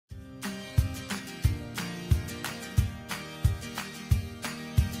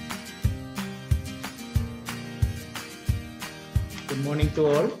Good morning to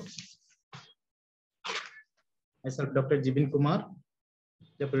all. Myself, Dr. Jibin Kumar,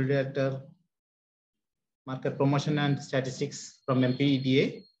 Deputy Director, Market Promotion and Statistics from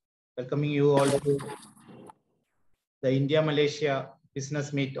MPEDA, welcoming you all to the India-Malaysia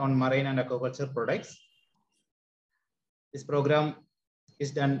Business Meet on Marine and Aquaculture Products. This program is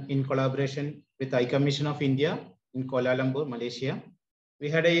done in collaboration with the High Commission of India in Kuala Lumpur, Malaysia.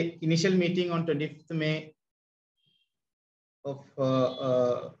 We had an initial meeting on 25th May of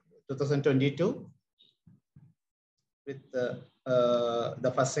 2022 with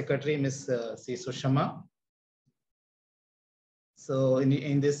the first secretary, Ms. C. Sushma. So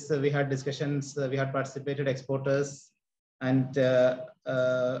in this, we had discussions, we had participated exporters, and the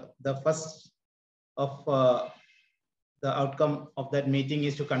first of the outcome of that meeting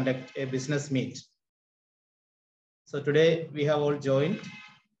is to conduct a business meet. So today we have all joined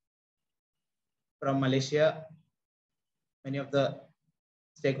from Malaysia. Many of the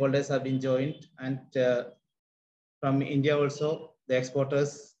stakeholders have been joined, and from India also, the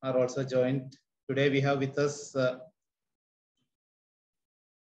exporters are also joined. Today we have with us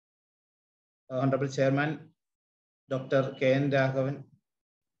Honorable Chairman, Dr. K.N. Raghavan,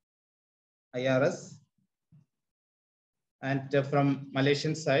 IRS. And from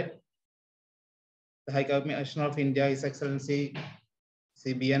Malaysian side, the High Commissioner of India, His Excellency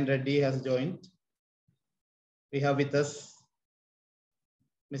C.B.N. Reddy has joined. We have with us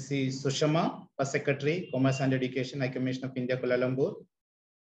Ms. Sushma, First Secretary, Commerce and Education, High Commission of India, Kuala Lumpur.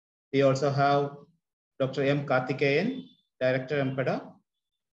 We also have Dr. M. Karthikeyan, Director, MPEDA.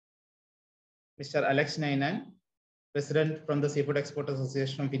 Mr. Alex Nainan, President from the Seafood Exporters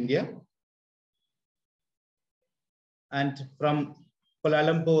Association of India. And from Kuala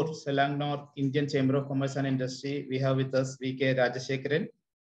Lumpur, Selangor, Indian Chamber of Commerce and Industry, we have with us V.K. Rajashekaran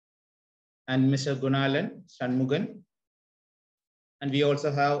and Mr. Gunalan Shanmugan. And we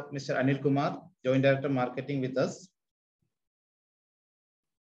also have Mr. Anil Kumar, Joint Director Marketing with us.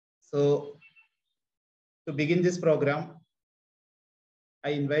 So to begin this program, I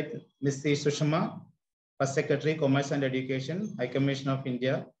invite Ms. C. Sushma, First Secretary, Commerce and Education, High Commission of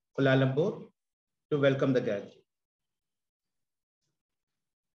India, Kuala Lumpur, to welcome the gathering.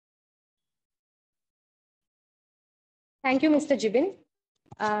 Thank you, Mr. Jibin.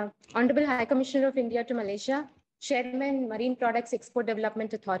 Honorable High Commissioner of India to Malaysia, Chairman, Marine Products Export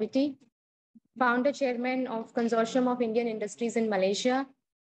Development Authority, Founder Chairman of Consortium of Indian Industries in Malaysia,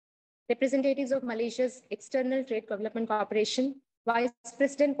 representatives of Malaysia's External Trade Development Corporation, Vice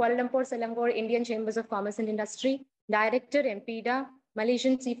President, Kuala Lumpur, Selangor, Indian Chambers of Commerce and Industry, Director, MPEDA,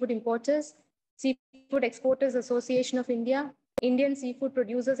 Malaysian Seafood Importers, Seafood Exporters Association of India, Indian Seafood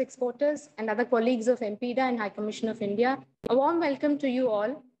Producers Exporters, and other colleagues of MPEDA and High Commission of India. A warm welcome to you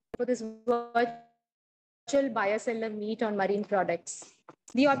all for this virtual buyer-seller meet on marine products.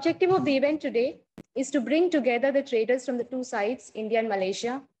 The objective of the event today is to bring together the traders from the two sides, India and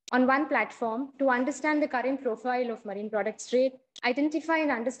Malaysia, on one platform to understand the current profile of marine products trade, identify and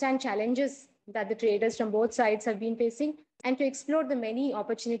understand challenges that the traders from both sides have been facing, and to explore the many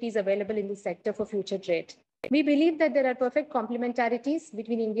opportunities available in this sector for future trade. We believe that there are perfect complementarities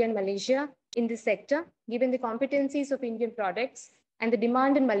between India and Malaysia in this sector, given the competencies of Indian products and the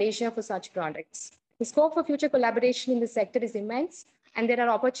demand in Malaysia for such products. The scope for future collaboration in this sector is immense, and there are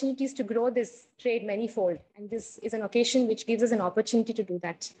opportunities to grow this trade manifold. And this is an occasion which gives us an opportunity to do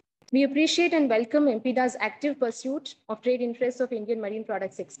that. We appreciate and welcome MPEDA's active pursuit of trade interests of Indian marine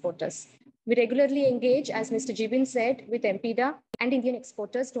products exporters. We regularly engage, as Mr. Jibin said, with MPEDA and Indian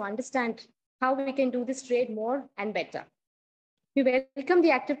exporters to understand how we can do this trade more and better. We welcome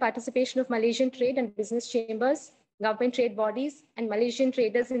the active participation of Malaysian trade and business chambers, government trade bodies, and Malaysian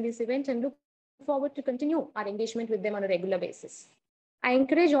traders in this event, and look forward to continue our engagement with them on a regular basis. I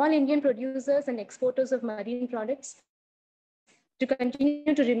encourage all Indian producers and exporters of marine products to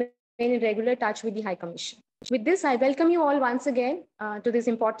continue to remain in regular touch with the High Commission. With this, I welcome you all once again to this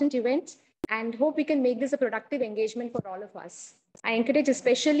important event and hope we can make this a productive engagement for all of us. I encourage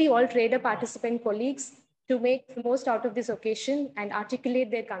especially all trader participant colleagues to make the most out of this occasion and articulate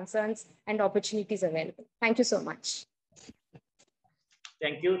their concerns and opportunities available. Thank you so much.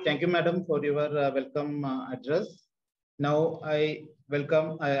 Thank you, Madam, for your welcome address. Now I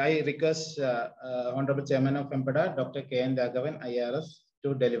request Honorable Chairman of MPEDA, Dr. K.N. Raghavan, IRS,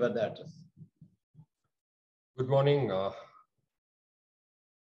 to deliver the address. Good morning,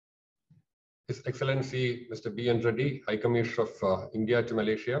 His Excellency Mr. B.N. Reddy, High Commissioner of India to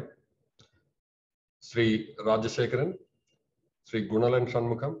Malaysia, Sri Rajashekaran, Sri Gunalan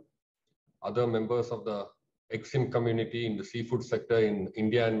Shanmugam, other members of the EXIM community in the seafood sector in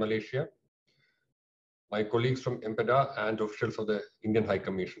India and Malaysia, my colleagues from MPEDA and officials of the Indian High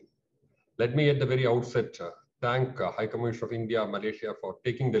Commission. Let me at the very outset thank High Commission of India-Malaysia for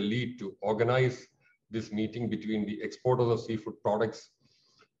taking the lead to organize this meeting between the exporters of seafood products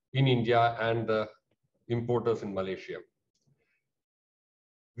in India and the importers in Malaysia.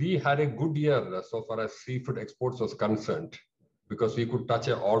 We had a good year so far as seafood exports was concerned, because we could touch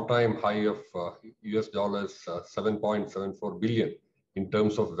an all-time high of US dollars 7.74 billion in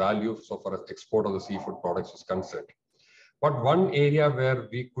terms of value so far as export of the seafood products was concerned. But one area where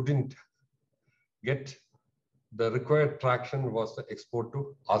we couldn't get the required traction was the export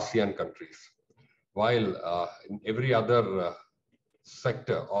to ASEAN countries. While in every other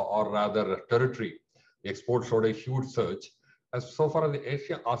sector or rather territory, the export showed a huge surge. As so far as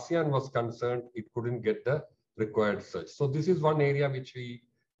the ASEAN was concerned, it couldn't get the required surge. So this is one area which we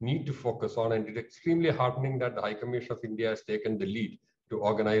need to focus on, and it's extremely heartening that the High Commission of India has taken the lead to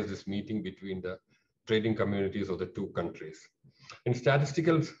organize this meeting between the trading communities of the two countries. In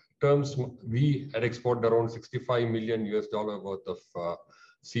statistical terms, we had exported around $65 million worth of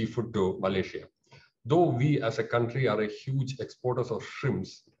seafood to Malaysia. Though we as a country are a huge exporters of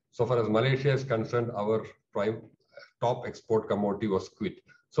shrimps, so far as Malaysia is concerned, our top export commodity was squid.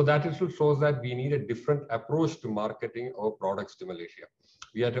 So that also shows that we need a different approach to marketing our products to Malaysia.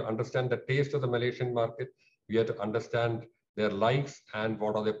 We have to understand the taste of the Malaysian market. We have to understand their likes and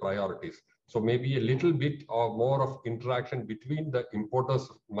what are their priorities. So maybe a little bit or more of interaction between the importers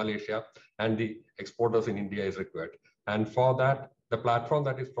of Malaysia and the exporters in India is required. And for that, the platform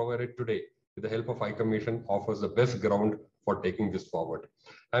that is provided today with the help of High Commission offers the best ground for taking this forward.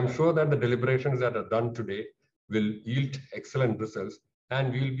 I'm sure that the deliberations that are done today will yield excellent results,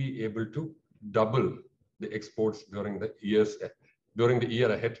 and we will be able to double the exports during the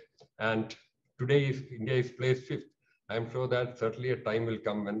year ahead. And today, India is placed 5th. I'm sure that certainly a time will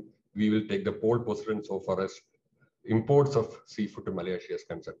come when we will take the pole position so far as imports of seafood to Malaysia is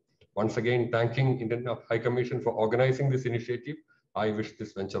concerned. Once again, thanking Indian High Commission for organizing this initiative. I wish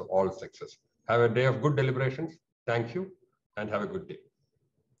this venture all success. Have a day of good deliberations. Thank you, and have a good day.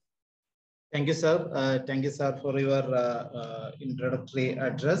 Thank you, sir. Thank you, sir, for your introductory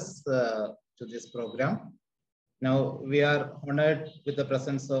address to this program. Now, we are honored with the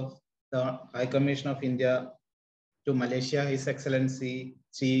presence of the High Commission of India to Malaysia, His Excellency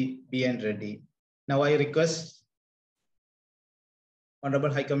Sri B.N. Reddy. Now, I request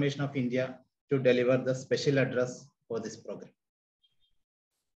Honorable High Commission of India to deliver the special address for this program.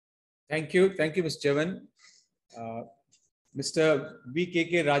 Thank you, Mr. Javan. Mr.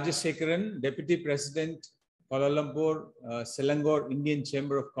 V.K.K. Rajashekaran, Deputy President, Kuala Lumpur, Selangor Indian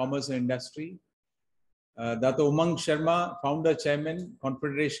Chamber of Commerce and Industry. Dato Umang Sharma, Founder Chairman,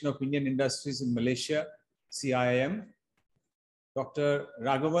 Confederation of Indian Industries in Malaysia, CIIM. Dr.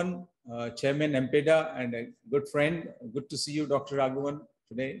 Raghavan, Chairman MPEDA and a good friend. Good to see you, Dr. Raghavan,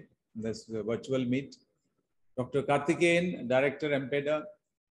 today in this virtual meet. Dr. Karthikeyan, Director MPEDA,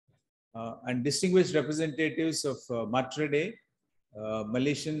 and distinguished representatives of MATREDE,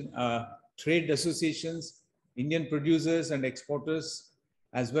 Malaysian trade associations, Indian producers and exporters,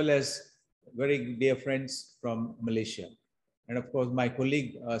 as well as very dear friends from Malaysia. And of course, my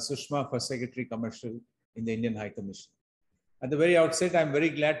colleague Sushma, First Secretary Commercial in the Indian High Commission. At the very outset, I'm very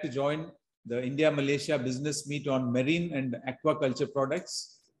glad to join the India-Malaysia business meet on marine and aquaculture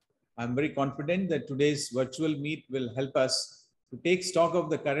products. I'm very confident that today's virtual meet will help us to take stock of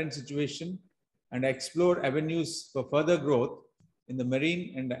the current situation and explore avenues for further growth in the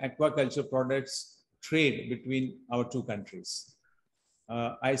marine and aquaculture products trade between our two countries.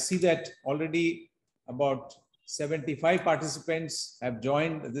 I see that already about 75 participants have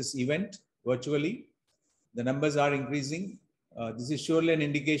joined this event virtually. The numbers are increasing. This is surely an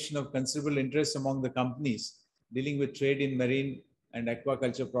indication of considerable interest among the companies dealing with trade in marine and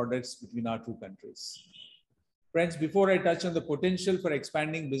aquaculture products between our two countries. Friends, before I touch on the potential for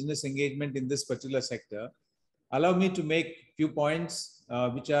expanding business engagement in this particular sector, allow me to make a few points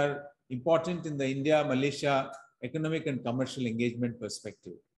which are important in the India-Malaysia economic and commercial engagement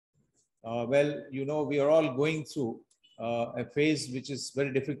perspective. Well, you know, we are all going through a phase which is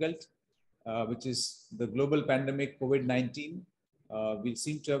very difficult, which is the global pandemic COVID-19. We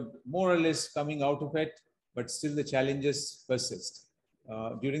seem to have more or less coming out of it, but still the challenges persist.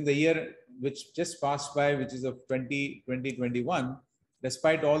 During the year which just passed by, which is of 2021,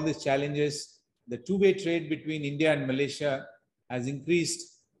 despite all these challenges, the two-way trade between India and Malaysia has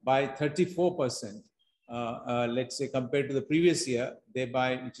increased by 34%, let's say compared to the previous year,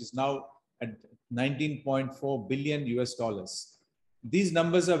 thereby which is now at $19.4 billion US. These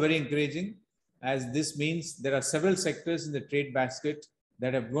numbers are very encouraging, as this means there are several sectors in the trade basket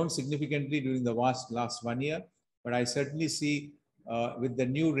that have grown significantly during the last 1 year. But I certainly see with the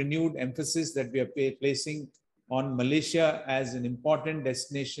renewed emphasis that we are placing on Malaysia as an important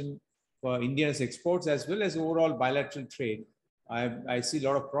destination for India's exports as well as overall bilateral trade, I see a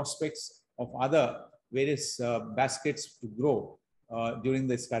lot of prospects of other various baskets to grow during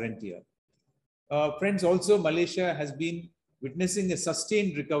this current year. Friends, also Malaysia has been witnessing a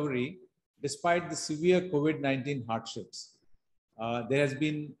sustained recovery despite the severe COVID-19 hardships. There has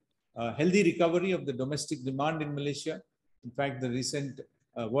been a healthy recovery of the domestic demand in Malaysia. In fact, the recent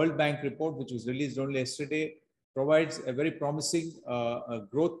World Bank report, which was released only yesterday, provides a very promising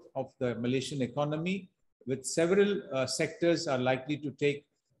growth of the Malaysian economy, with several sectors are likely to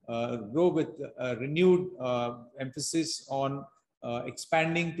grow with renewed emphasis on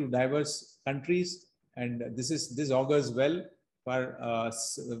expanding to diverse countries, and this augurs well for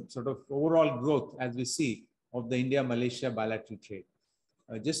sort of overall growth as we see of the India-Malaysia bilateral trade.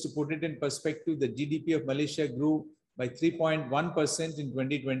 Just to put it in perspective, the GDP of Malaysia grew by 3.1% in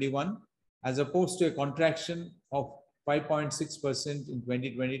 2021, as opposed to a contraction of 5.6% in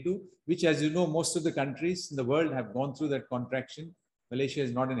 2022, which, as you know, most of the countries in the world have gone through that contraction. Malaysia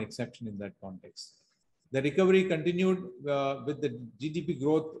is not an exception in that context. The recovery continued with the GDP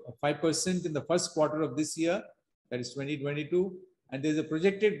growth of 5% in the first quarter of this year, that is 2022, and there is a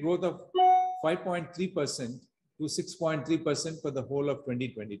projected growth of 5.3% to 6.3% for the whole of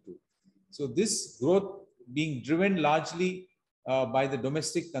 2022. So this growth being driven largely by the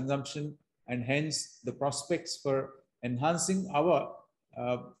domestic consumption, and hence the prospects for enhancing our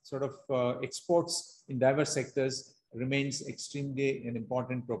exports in diverse sectors remains extremely an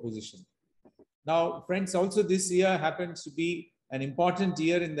important proposition. Now, friends, also this year happens to be an important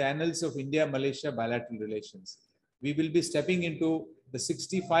year in the annals of India-Malaysia bilateral relations. We will be stepping into the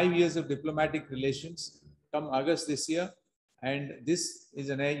 65 years of diplomatic relations come August this year, and this is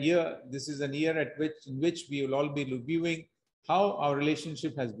a year in which we will all be reviewing how our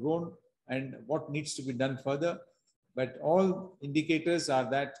relationship has grown and what needs to be done further. But all indicators are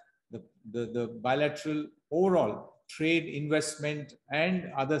that the bilateral overall trade, investment,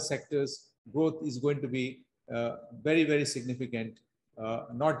 and other sectors growth is going to be very, very significant,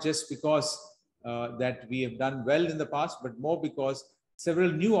 not just because that we have done well in the past, but more because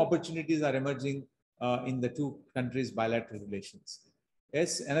several new opportunities are emerging in the two countries' bilateral relations.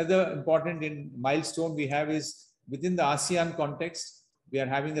 Yes, another important milestone we have is within the ASEAN context. We are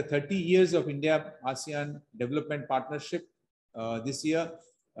having a 30 years of India-ASEAN development partnership this year.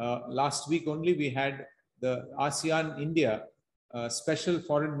 Last week only, we had the ASEAN-India special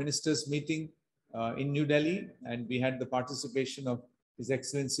foreign ministers meeting in New Delhi, and we had the participation of His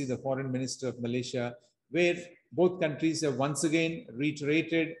Excellency, the Foreign Minister of Malaysia, where both countries have once again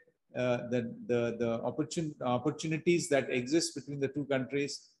reiterated the opportunities that exist between the two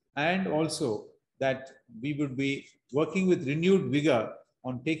countries, and also that we would be working with renewed vigor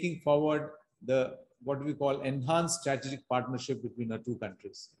on taking forward what we call enhanced strategic partnership between our two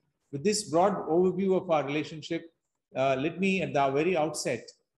countries. With this broad overview of our relationship, let me at the very outset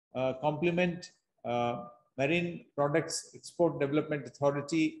compliment Marine Products Export Development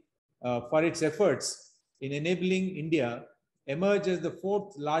Authority for its efforts in enabling India emerge as the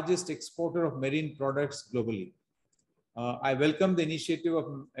 4th largest exporter of marine products globally. I welcome the initiative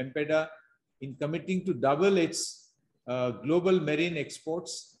of MPEDA in committing to double its global marine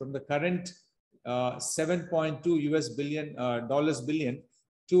exports from the current $7.2 billion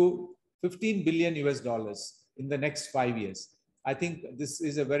to $15 billion in the next 5 years. I think this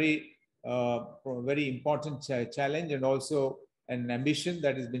is a very important challenge, and also an ambition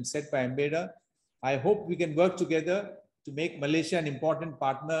that has been set by MPEDA. I hope we can work together to make Malaysia an important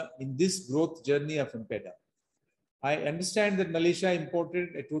partner in this growth journey of MPEDA. I understand that Malaysia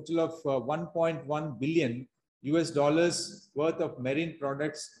imported a total of $1.1 billion worth of marine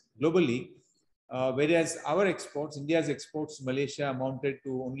products globally, whereas our exports, India's exports to Malaysia, amounted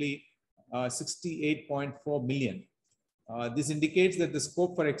to only 68.4 million. This indicates that the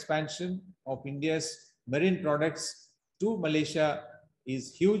scope for expansion of India's marine products to Malaysia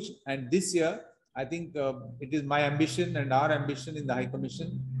is huge. And this year, I think it is my ambition and our ambition in the High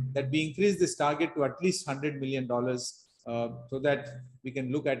Commission that we increase this target to at least $100 million so that we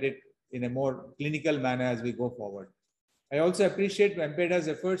can look at it in a more clinical manner as we go forward. I also appreciate MPEDA's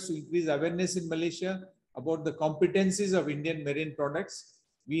efforts to increase awareness in Malaysia about the competencies of Indian marine products.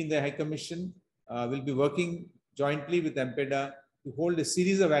 We in the High Commission will be working jointly with MPEDA to hold a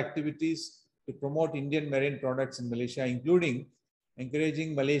series of activities to promote Indian marine products in Malaysia, including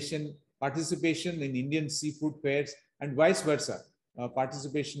encouraging Malaysian participation in Indian seafood fairs and vice versa,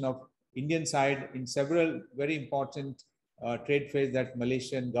 participation of Indian side in several very important trade fairs that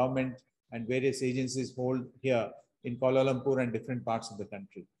Malaysian government and various agencies hold here in Kuala Lumpur and different parts of the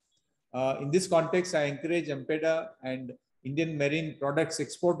country. In this context, I encourage MPEDA and Indian marine products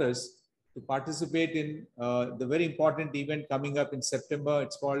exporters to participate in the very important event coming up in September.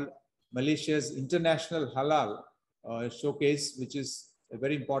 It's called Malaysia's International Halal Showcase, which is a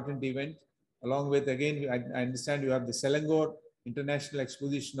very important event. Along with, again, I understand you have the Selangor International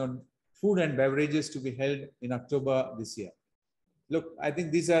Exposition on Food and Beverages to be held in October this year. Look, I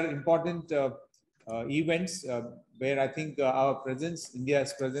think these are important events where I think our presence,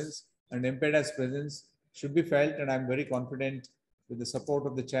 India's presence and MPEDA's presence should be felt, and I'm very confident with the support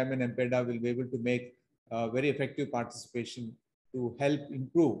of the chairman, MPEDA will be able to make very effective participation to help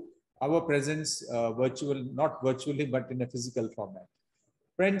improve our presence not virtually, but in a physical format.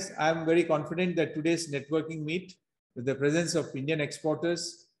 Friends, I'm very confident that today's networking meet with the presence of Indian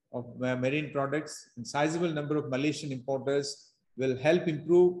exporters of marine products and sizable number of Malaysian importers will help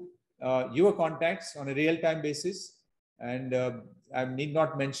improve your contacts on a real-time basis. And I need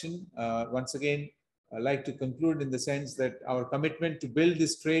not mention, once again, I'd like to conclude in the sense that our commitment to build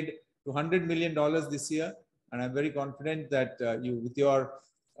this trade to $100 million this year, and I'm very confident that you, with your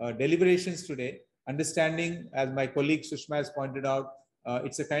deliberations today, understanding, as my colleague Sushma has pointed out,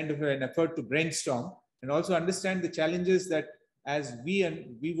 it's a kind of an effort to brainstorm and also understand the challenges that as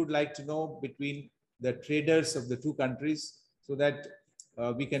we would like to know between the traders of the two countries, so that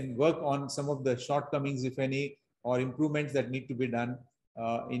we can work on some of the shortcomings, if any, or improvements that need to be done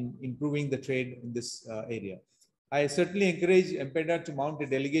in improving the trade in this area. I certainly encourage MPEDA to mount a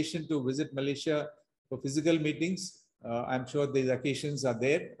delegation to visit Malaysia for physical meetings. I'm sure these occasions are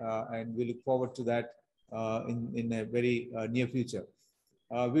there, and we look forward to that in a very near future.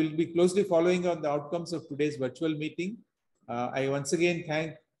 We'll be closely following on the outcomes of today's virtual meeting. I once again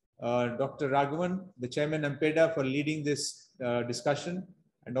thank Dr. Raghavan, the chairman MPEDA, for leading this discussion,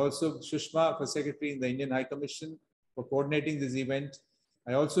 and also Sushma, for secretary in the Indian High Commission, for coordinating this event.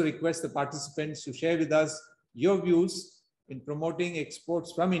 I also request the participants to share with us your views in promoting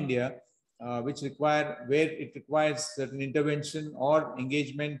exports from India, where it requires certain intervention or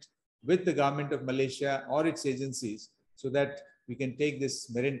engagement with the government of Malaysia or its agencies, so that we can take this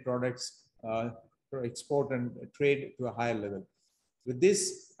marine products for export and trade to a higher level. With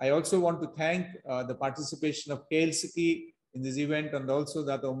this, I also want to thank the participation of KLCK in this event, and also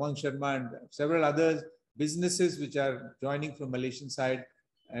that Umang Sharma and several other businesses which are joining from Malaysian side.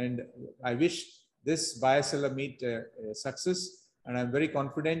 And I wish this bilateral meet success, and I'm very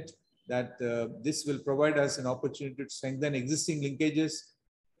confident that this will provide us an opportunity to strengthen existing linkages,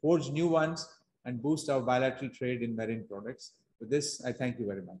 forge new ones, and boost our bilateral trade in marine products. With this, I thank you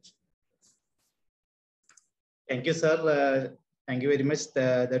very much. Thank you, sir. Thank you very much.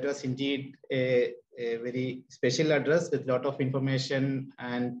 That was indeed a very special address with a lot of information,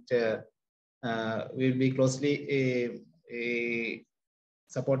 and we'll be closely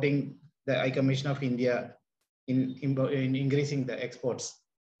supporting the High Commission of India in increasing the exports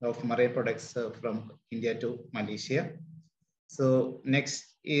of marine products from India to Malaysia. So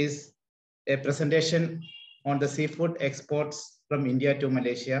next is a presentation on the seafood exports from India to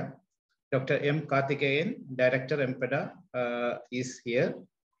Malaysia. Dr. M. Karthikeyan, Director MPEDA, is here.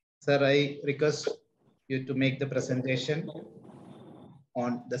 Sir, I request you to make the presentation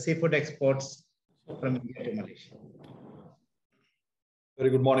on the seafood exports from India to Malaysia. Very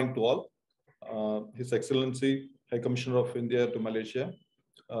good morning to all. His Excellency, High Commissioner of India to Malaysia,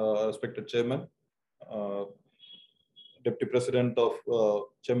 respected Chairman, Deputy President of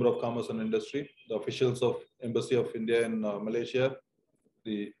Chamber of Commerce and Industry, the officials of Embassy of India in Malaysia,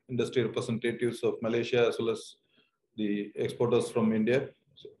 the industry representatives of Malaysia, as well as the exporters from India.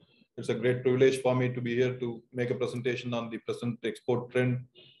 So it's a great privilege for me to be here to make a presentation on the present export trend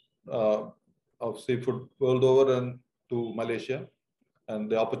of seafood world over and to Malaysia, and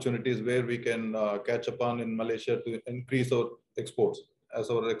the opportunities where we can catch upon in Malaysia to increase our exports. As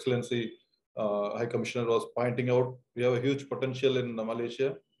our Excellency High Commissioner was pointing out, we have a huge potential in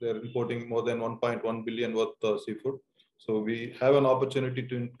Malaysia. They're importing more than 1.1 billion worth of seafood. So we have an opportunity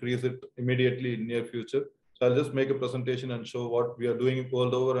to increase it immediately in near future. So I'll just make a presentation and show what we are doing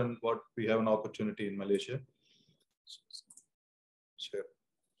world over and what we have an opportunity in Malaysia. Share.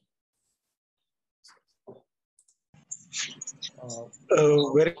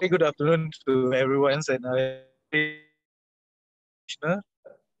 Very good afternoon to everyone,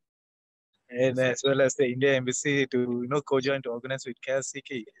 and as well as the India Embassy to co-join to organize with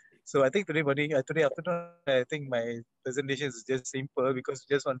KLCK. So I think today afternoon, I think my presentation is just simple because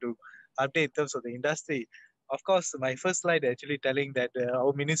we just want to update in terms of the industry of course, my first slide actually telling that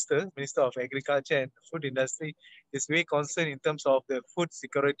our Minister of Agriculture and Food Industry is very concerned in terms of the food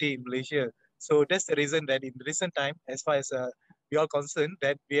security in Malaysia. So that's the reason that in recent time, as far as we are concerned,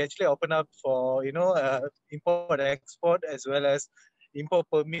 that we actually open up for, import, export, as well as import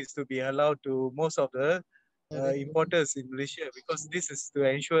permits to be allowed to most of the importers in Malaysia, because this is to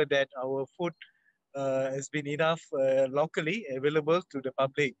ensure that our food has been enough locally available to the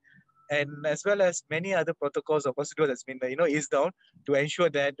public, and as well as many other protocols or procedures has been eased down to ensure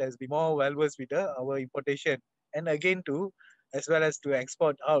that there's be more well-versed with our importation, and again to as well as to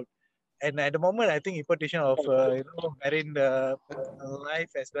export out. And at the moment, I think importation of marine life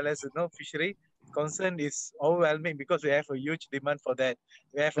as well as fishery concern is overwhelming, because we have a huge demand for that.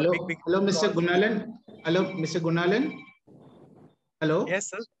 We have hello, a big hello, Mr. Gunalan. Hello, Mr. Gunalan. Hello. Yes,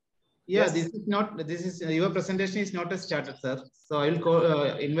 sir. Yeah, Yes. this is not. This is your presentation is not a started, sir. So I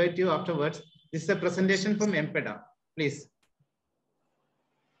will invite you afterwards. This is a presentation from MPEDA. Please.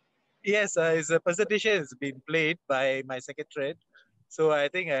 Yes, his presentation has been played by my secretary. So I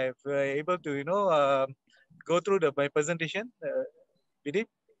think I've able to go through my presentation. Vidip?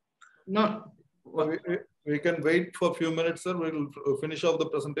 No. We can wait for a few minutes, sir. We'll finish off the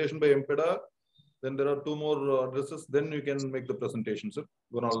presentation by MPEDA. Then there are two more addresses. Then you can make the presentation, sir.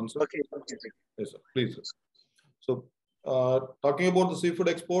 Gunalan, sir. Okay. Yes, sir. Please, sir. So, talking about the seafood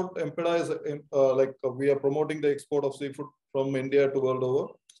export, MPEDA is we are promoting the export of seafood from India to world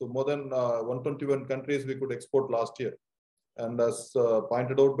over. So more than 121 countries we could export last year. And as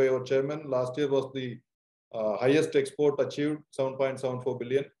pointed out by our chairman, last year was the highest export achieved, 7.74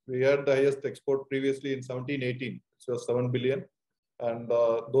 billion. We had the highest export previously in 17-18, which was 7 billion. And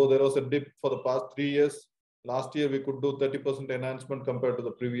though there was a dip for the past 3 years, last year we could do 30% enhancement compared to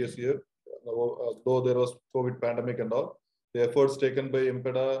the previous year, though there was COVID pandemic and all. The efforts taken by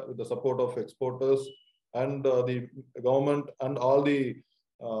MPEDA with the support of exporters and the government and all the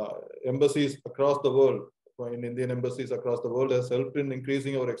embassies across the world, in Indian embassies across the world, has helped in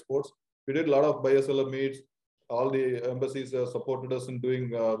increasing our exports. We did a lot of buyer-seller meets. All the embassies supported us in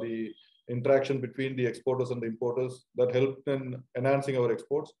doing the interaction between the exporters and the importers. That helped in enhancing our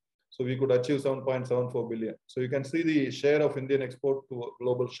exports. So we could achieve 7.74 billion. So you can see the share of Indian export to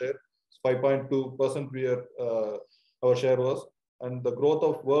global share. 5.2% our share was. And the growth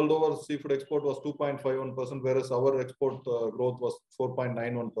of world over seafood export was 2.51%, whereas our export growth was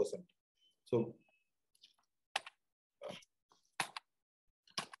 4.91%. So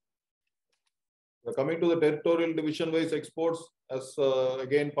coming to the territorial division-wise exports, as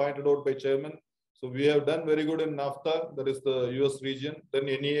again pointed out by chairman, so we have done very good in NAFTA, that is the US region, then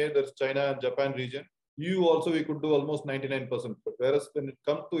NEA, that's China and Japan region. EU also we could do almost 99%, but whereas when it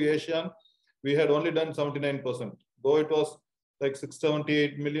comes to ASEAN, we had only done 79%. Though it was like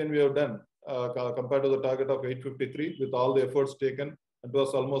 678 million we have done compared to the target of 853 with all the efforts taken. It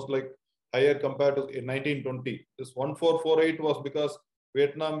was almost like higher compared to in 1920. This 1448 was because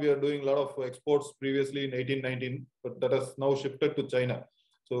Vietnam, we are doing a lot of exports previously in 1819, but that has now shifted to China.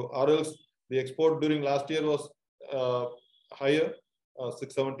 So or else the export during last year was higher,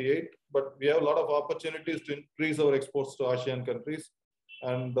 678, but we have a lot of opportunities to increase our exports to ASEAN countries.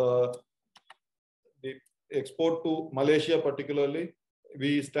 And the export to Malaysia particularly,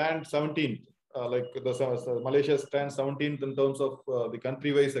 we stand 17th. Malaysia stands 17th in terms of the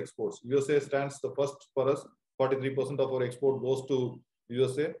country-wise exports. USA stands the first for us. 43% of our export goes to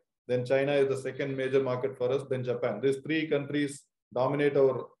USA. Then China is the second major market for us. Then Japan. These three countries dominate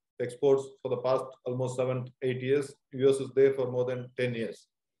our exports for the past almost 7-8 years. US is there for more than 10 years.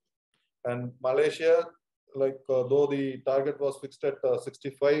 And Malaysia, though the target was fixed at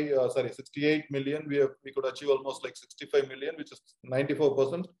 68 million, we could achieve almost like 65 million, which is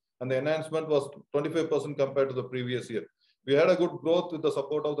 94%. And the enhancement was 25% compared to the previous year. We had a good growth with the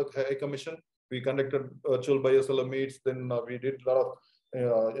support of the High Commission. We conducted virtual buyer-seller meets. Then we did a lot of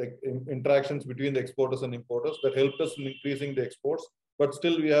interactions between the exporters and importers that helped us in increasing the exports. But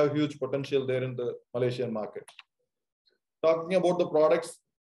still, we have huge potential there in the Malaysian market. Talking about the products,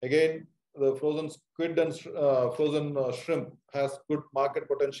 again, the frozen squid and frozen shrimp has good market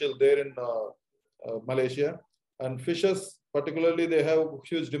potential there in Malaysia. And fishes, particularly, they have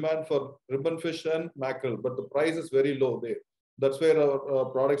huge demand for ribbon fish and mackerel, but the price is very low there. That's where our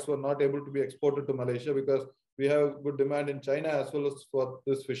products were not able to be exported to Malaysia, because we have good demand in China as well as for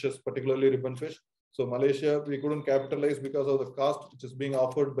these fishes, particularly ribbon fish. So Malaysia, we couldn't capitalize because of the cost which is being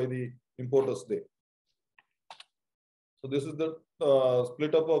offered by the importers there. So this is the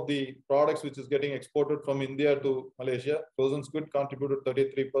split up of the products which is getting exported from India to Malaysia. Frozen squid contributed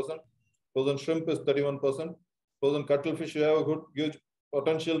 33%. Frozen shrimp is 31%. Frozen cuttlefish, we have a huge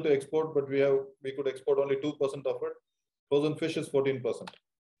potential to export, but we could export only 2% of it. Frozen fish is 14%.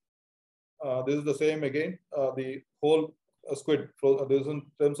 This is the same again. The whole squid, this is in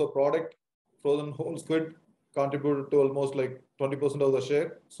terms of product, frozen whole squid contributed to almost like 20% of the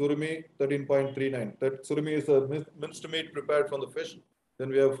share. Surimi, 13.39. That surimi is a minced meat prepared from the fish. Then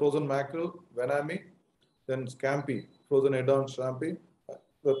we have frozen mackerel, vanami, then scampi, frozen head-on scampi,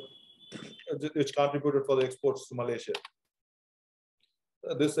 which contributed for the exports to Malaysia.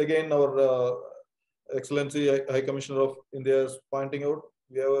 This again, our Excellency High Commissioner of India is pointing out.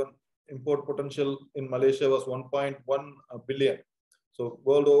 We have an import potential in Malaysia was 1.1 billion. So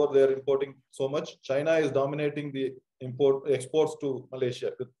world over, they are importing so much. China is dominating the exports to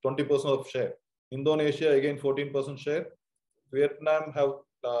Malaysia with 20% of share. Indonesia again 14% share. Vietnam have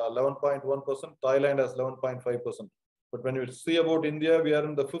 11.1%. Thailand has 11.5%. But when you see about India, we are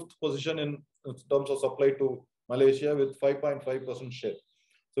in the 5th position in terms of supply to Malaysia with 5.5% share.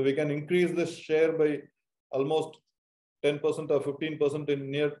 So we can increase this share by almost 10% or 15%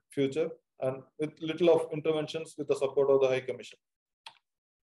 in near future, and with little of interventions with the support of the High Commission.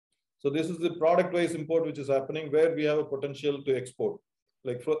 So this is the product-wise import which is happening, where we have a potential to export,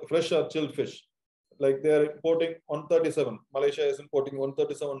 like fresh or chilled fish. Like they are importing 137. Malaysia is importing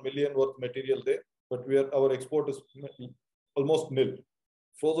 137 million worth material there, but our export is almost nil.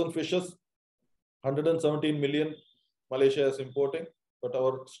 Frozen fishes, 117 million Malaysia is importing, but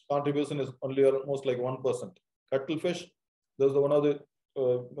our contribution is only almost like 1%. Cuttlefish, there's one of the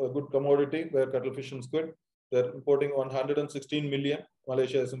good commodity where cuttlefish and squid, they're importing 116 million.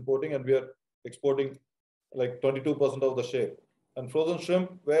 Malaysia is importing, and we are exporting like 22% of the share. And frozen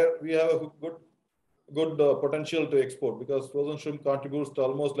shrimp, where we have a good potential to export, because frozen shrimp contributes to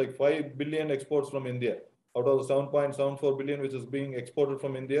almost like 5 billion exports from India. Out of the 7.74 billion which is being exported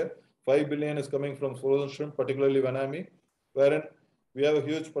from India, 5 billion is coming from frozen shrimp, particularly vanami, wherein we have a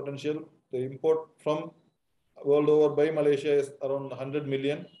huge potential. The import from world over by Malaysia is around 100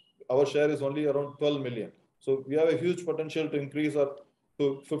 million. Our share is only around 12 million. So we have a huge potential to increase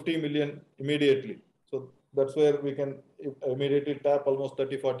to 50 million immediately. So that's where we can immediately tap almost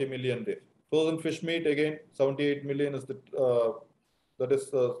 30-40 million there. Frozen fish meat, again, 78 million is the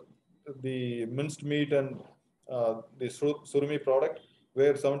minced meat and the surimi product,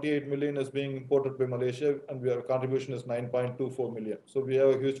 where 78 million is being imported by Malaysia, and our contribution is 9.24 million. So we have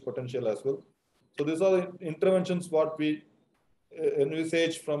a huge potential as well. So these are the interventions what we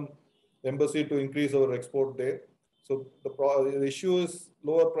envisage from embassy to increase our export there. So the issue is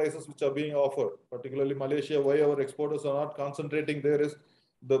lower prices which are being offered, particularly Malaysia. Why our exporters are not concentrating there is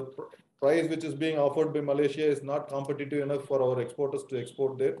the price which is being offered by Malaysia is not competitive enough for our exporters to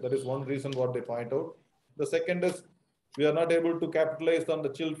export there. That is one reason what they point out. The second is we are not able to capitalize on the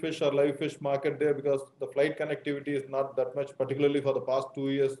chilled fish or live fish market there, because the flight connectivity is not that much, particularly for the past 2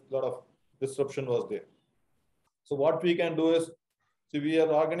 years, a lot of disruption was there. So what we can do is, we are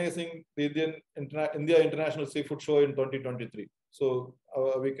organizing the India International Seafood Show in 2023. So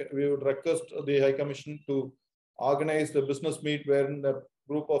we would request the High Commission to organize the business meet wherein a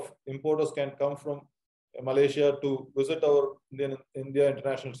group of importers can come from Malaysia to visit our India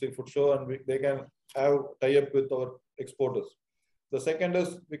International Seafood Show, and they can have tie-up with our exporters. The second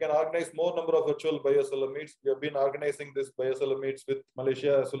is we can organize more number of virtual bioseller meets. We have been organizing this bioseller meets with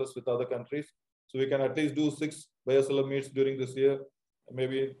Malaysia as well as with other countries. So we can at least do 6 bioseller meets during this year.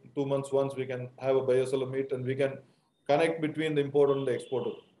 Maybe 2 months once we can have a bioseller meet, and we can connect between the importer and the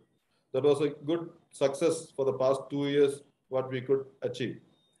exporter. That was a good success for the past 2 years, what we could achieve.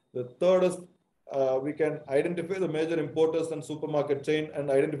 The third is we can identify the major importers and supermarket chain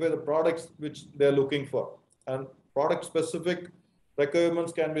and identify the products which they are looking for. And product specific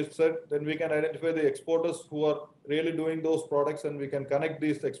requirements can be set, then we can identify the exporters who are really doing those products, and we can connect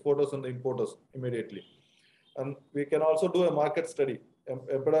these exporters and the importers immediately. And we can also do a market study.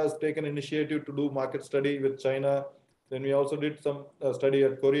 MPEDA has taken initiative to do market study with China. Then we also did some study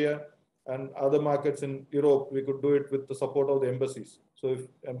at Korea and other markets in Europe. We could do it with the support of the embassies. So if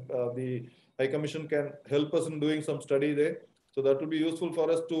the High Commission can help us in doing some study there, so that will be useful for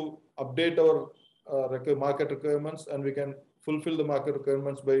us to update our market requirements, and we can fulfill the market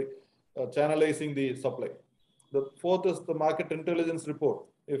requirements by channelizing the supply. The fourth is the market intelligence report.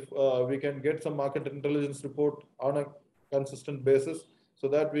 If we can get some market intelligence report on a consistent basis, so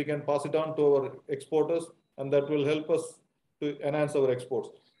that we can pass it on to our exporters, and that will help us to enhance our exports.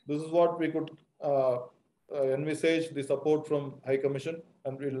 This is what we could envisage the support from High Commission,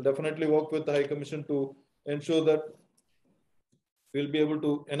 and we will definitely work with the High Commission to ensure that we'll be able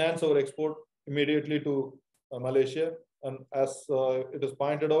to enhance our export immediately to Malaysia. And as it is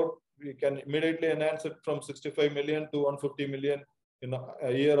pointed out, we can immediately enhance it from 65 million to 150 million in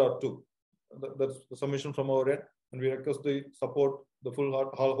a year or two. That's the submission from our end, and we request the support, the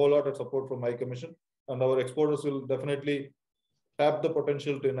wholehearted support from High Commission, and our exporters will definitely have the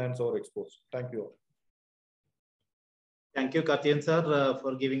potential to enhance our exports. Thank you all. Thank you, Karthien sir,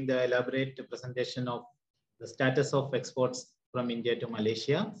 for giving the elaborate presentation of the status of exports from India to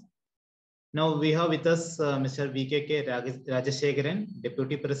Malaysia. Now we have with us Mr. VKK Rajashekaran,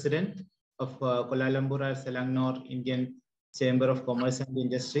 Deputy President of Kuala Lumpur and Selangor Indian Chamber of Commerce and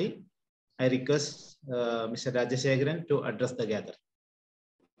Industry. I request Mr. Rajashekaran to address the gathering.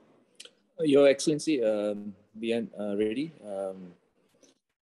 Your Excellency, we are ready.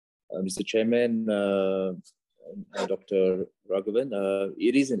 Mr. Chairman, Dr. Raghavan,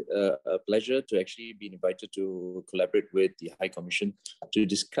 it is a pleasure to actually be invited to collaborate with the High Commission to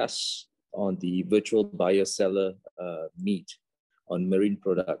discuss on the virtual buyer-seller meet on marine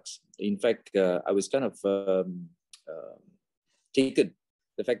products. In fact, I was kind of taken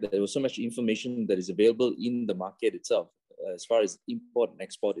the fact that there was so much information that is available in the market itself as far as import and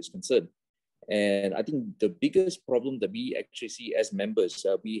export is concerned. And I think the biggest problem that we actually see as members,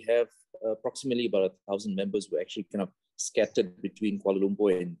 we have approximately about 1,000 members who are actually kind of scattered between Kuala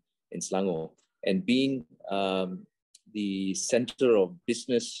Lumpur and Selangor. And being the center of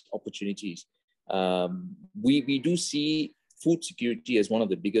business opportunities, we do see food security as one of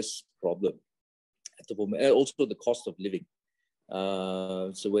the biggest problems at the moment, and also the cost of living.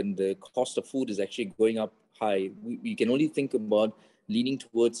 So when the cost of food is actually going up high, we can only think about leaning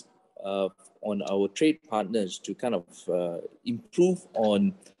towards on our trade partners to kind of improve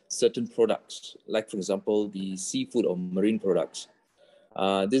on certain products, like for example, the seafood or marine products.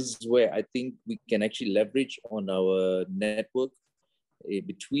 This is where I think we can actually leverage on our network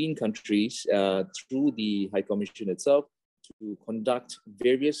between countries through the High Commission itself to conduct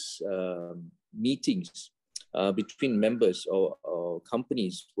various meetings between members or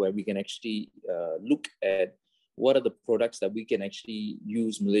companies where we can actually look at what are the products that we can actually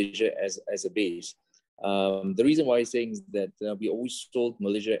use Malaysia as a base. The reason why I'm saying is that we always sold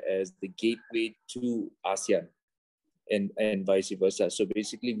Malaysia as the gateway to ASEAN and vice versa. So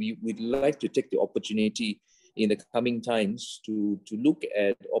basically, we'd like to take the opportunity in the coming times to look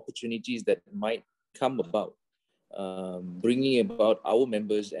at opportunities that might come about, bringing about our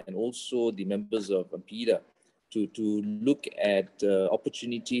members and also the members of MPEDA to look at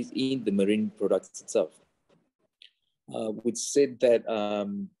opportunities in the marine products itself. Which said that,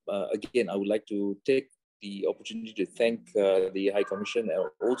 again, I would like to take the opportunity to thank the High Commission and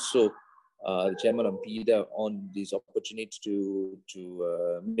also the Chairman of MPEDA on this opportunity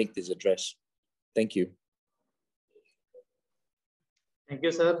to make this address. Thank you. Thank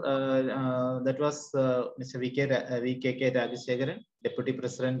you, sir. That was Mr. VKK Rajashekaran, Deputy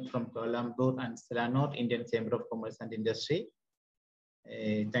President from Kuala Lumpur and Selangor Indian Chamber of Commerce and Industry.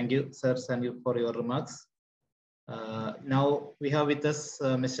 Thank you, sir, for your remarks. Now we have with us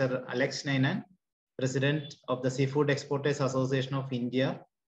Mr. Alex Nainan, President of the Seafood Exporters Association of India,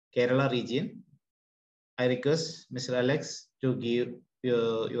 Kerala region. I request Mr. Alex to give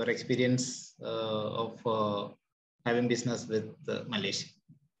your experience of having business with Malaysia.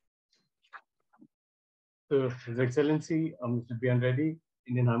 So, His Excellency, Mr. B.N. Reddy,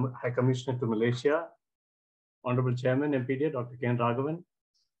 Indian High Commissioner to Malaysia, Honorable Chairman, MPEDA, Dr. K. Raghavan,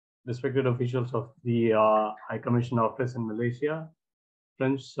 respected officials of the High Commission Office in Malaysia,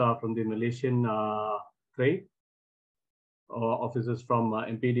 friends from the Malaysian trade, officers from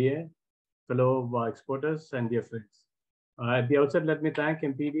MPEDA, fellow exporters, and dear friends. At the outset, let me thank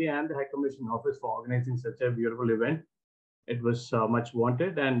MPEDA and the High Commission Office for organizing such a beautiful event. It was much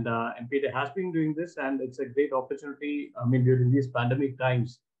wanted, and MPEDA has been doing this, and it's a great opportunity. I mean, during these pandemic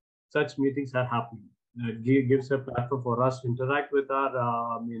times, such meetings are happening. It gives a platform for us to interact with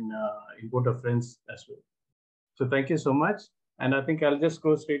our importer friends as well. So thank you so much. And I think I'll just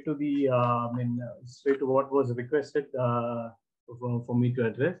go straight to the straight to what was requested for me to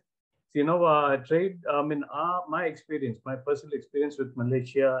address. So, you know, trade. My experience, my personal experience with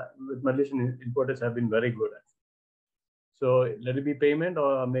Malaysia, with Malaysian importers have been very good. So let it be payment,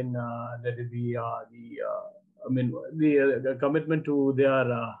 or let it be the commitment to their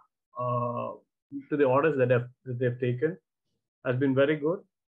to the orders that they've taken has been very good.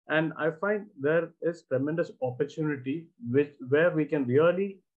 And I find there is tremendous opportunity where we can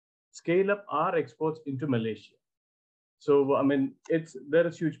really scale up our exports into Malaysia. So, I mean, there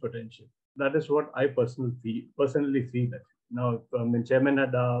is huge potential. That is what I personally feel that. Now, Chairman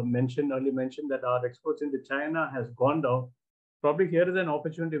had earlier mentioned that our exports into China has gone down. Probably here is an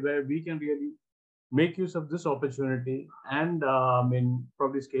opportunity where we can really make use of this opportunity and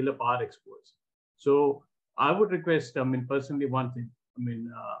probably scale up our exports. So I would request, personally, one thing. I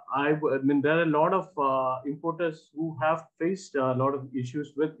mean, there are a lot of importers who have faced a lot of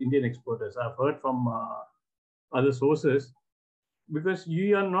issues with Indian exporters. I've heard from other sources, because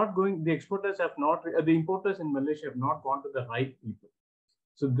you are not going, the exporters have not, the importers in Malaysia have not gone to the right people.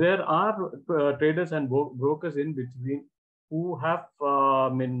 So there are traders and brokers in between who have,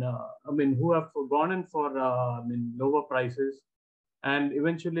 who have gone in for, lower prices, and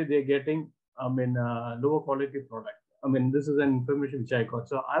eventually they're getting, lower quality product. This is an information which I got.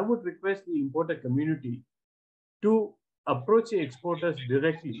 So I would request the importer community to approach the exporters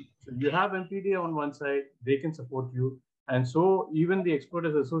directly. So you have MPEDA on one side, they can support you. And so even the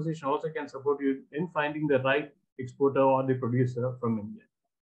Exporters Association also can support you in finding the right exporter or the producer from India.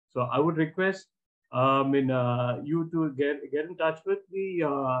 So I would request you to get in touch with the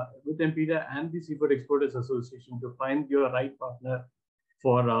with MPEDA and the Seafood Exporters Association to find your right partner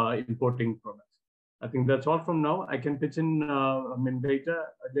for importing products. I think that's all from now. I can pitch in later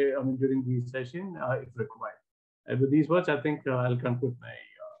during the session if required. And with these words, I think I'll conclude my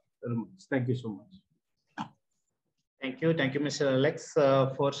remarks. Thank you so much. Thank you, Mr. Alex,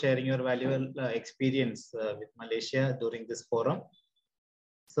 for sharing your valuable experience with Malaysia during this forum.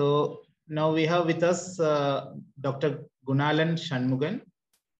 So now we have with us Dr. Gunalan Shanmugan,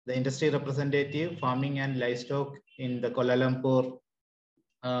 the industry representative, farming and livestock in the Kuala Lumpur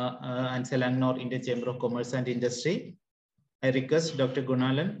and Selangor Indian Chamber of Commerce and Industry. I request Dr.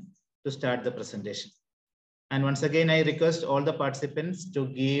 Gunalan to start the presentation. And once again, I request all the participants to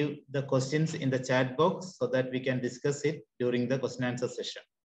give the questions in the chat box so that we can discuss it during the question and answer session.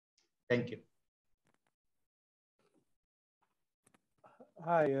 Thank you.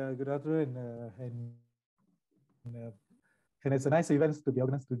 Hi, good afternoon, and it's a nice event to be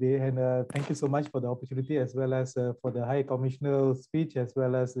organized today. And thank you so much for the opportunity, as well as for the High Commissioner speech, as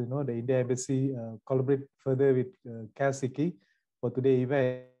well as the India Embassy collaborate further with CASICI for today's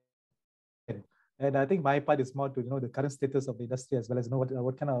event. And I think my part is more to the current status of the industry, as well as what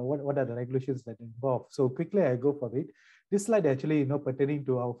are the regulations that involve. So quickly I go for it. This slide actually pertaining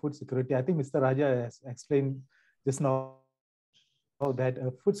to our food security. I think Mr. Raja has explained just now that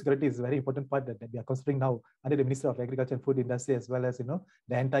food security is a very important part that we are considering now under the Minister of Agriculture and Food Industry, as well as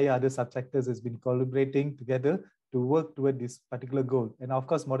the entire other subsectors has been collaborating together to work toward this particular goal. And of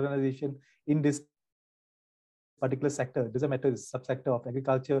course, modernization in this particular sector, doesn't matter the subsector of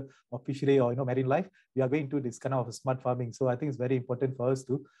agriculture or fishery or marine life, we are going to this kind of smart farming. So I think it's very important for us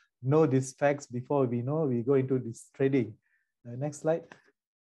to know these facts before we go into this trading. Next slide.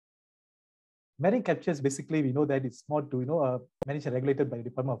 Marine captures, basically, we know that it's more to managed and regulated by the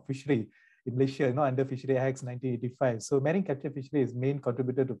Department of Fishery in Malaysia, under Fishery Acts 1985. So marine capture fishery is main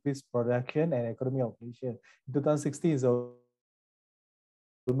contributor to fish production and economy of Malaysia. In 2016, is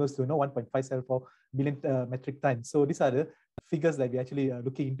almost 1.574 million metric tons. So these are the figures that we actually are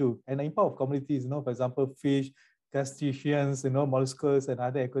looking into. And the impact of commodities, for example, fish, crustaceans, molluscs, and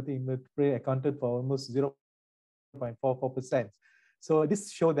other aquatic invertebrates accounted for almost 0.44%. So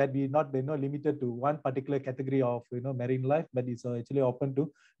this shows that we're not limited to one particular category of marine life, but it's actually open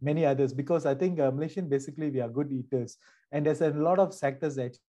to many others, because I think Malaysian, basically, we are good eaters, and there's a lot of sectors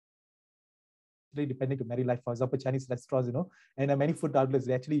that depending to marine life. For example, Chinese restaurants, and many food outlets,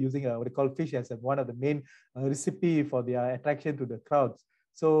 they're actually using what they call fish as one of the main recipe for their attraction to the crowds.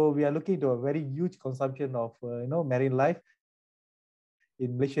 So we are looking to a very huge consumption of marine life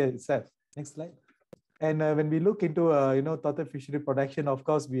in Malaysia itself. Next slide. And when we look into total fishery production, of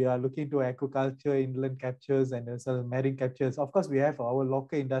course, we are looking to aquaculture, inland captures, and also marine captures. Of course, we have our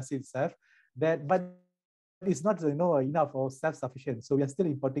local industry itself, but it's not enough or self-sufficient. So we are still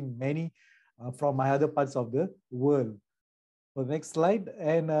importing many from other parts of the world. For the next slide,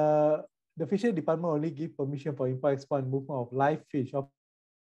 and the fishery department only give permission for import, export, and movement of live fish. Of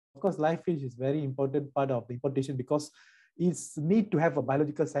course, live fish is very important part of the importation, because it's need to have a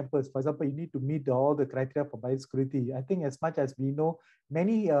biological samples. For example, you need to meet all the criteria for biosecurity. I think as much as we know,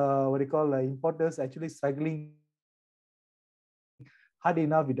 many importers actually struggling hard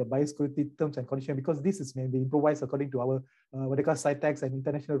enough with the biosecurity terms and conditions, because this is maybe improvised according to our CITEX and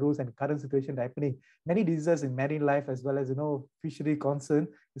international rules and current situation happening. Many diseases in marine life, as well as fishery concern,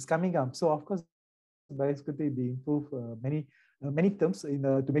 is coming up. So of course, biosecurity be improved many terms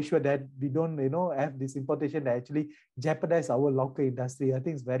to make sure that we don't have this importation that actually jeopardize our local industry. I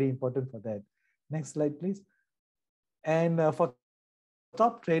think it's very important for that. Next slide, please. And for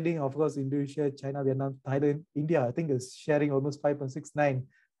top trading, of course, Indonesia, China, Vietnam, Thailand, India, I think is sharing almost 5.69%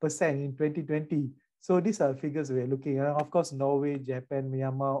 in 2020. So these are figures we're looking at. Of course, Norway, Japan,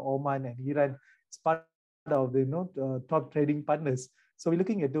 Myanmar, Oman, and Iran is part of the top trading partners. So we're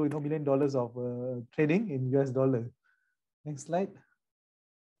looking at $1 million of trading in US dollar. Next slide.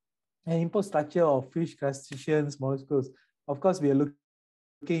 And import structure of fish, crustaceans, molluscs. Of course, we are looking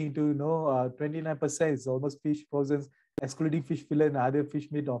into 29% is almost fish frozen, excluding fish fillet and other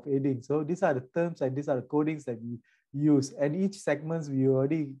fish meat of aiding. So these are the terms and these are the codings that we use. And each segments we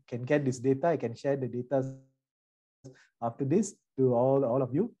already can get this data. I can share the data after this to all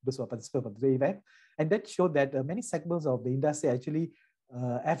of you, those who are participating for the event. And that showed that many segments of the industry actually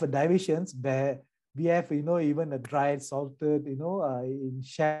have a divisions where we have, even a dried, salted, in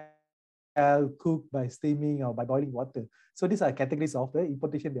shell, cooked by steaming or by boiling water. So these are categories of the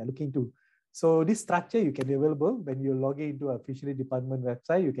importation we are looking to. So this structure you can be available when you log into a fishery department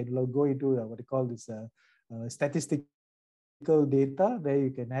website. You can go into what they call this statistical data where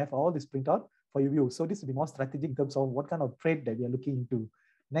you can have all this printout for your view. So this will be more strategic in terms of what kind of trade that we are looking into.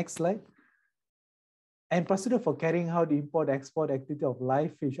 Next slide. And procedure for carrying out the import-export activity of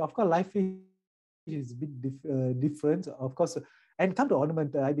live fish. Of course, live fish is a bit different, of course. And come to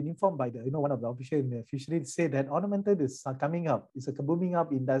ornamental, I've been informed by the one of the officials in the fishery say that ornamental is coming up. It's a booming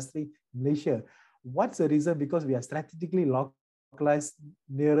up industry in Malaysia. What's the reason? Because we are strategically localized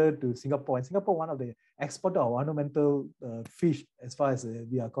nearer to Singapore, and Singapore one of the exporter of ornamental fish as far as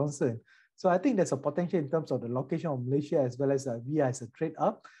we are concerned. So I think there's a potential in terms of the location of Malaysia as well as we as a trade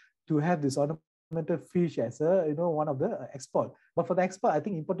up to have this ornamental fish as a one of the export. But for the export, I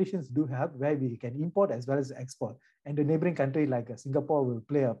think importations do have where we can import as well as export, and the neighboring country like Singapore will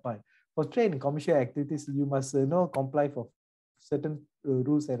play a part. For trade and commercial activities, you must comply for certain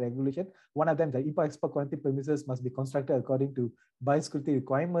rules and regulations. One of them, the import-export quarantine premises must be constructed according to biosecurity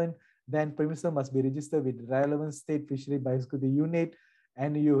requirement. Then premises must be registered with relevant state fishery biosecurity unit,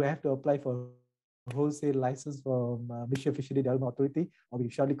 and you have to apply for wholesale license from Malaysia Fishery Development Authority, or we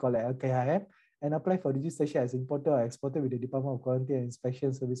shortly call it LKIM, and apply for registration as importer or exporter with the Department of Quarantine and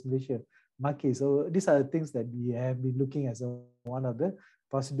Inspection Service Malaysia market. So these are the things that we have been looking as one of the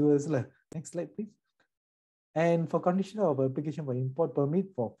procedures. Next slide, please. And for condition of application for import permit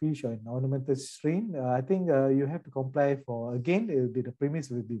for fish or an ornamental strain, I think you have to comply for, again, the premise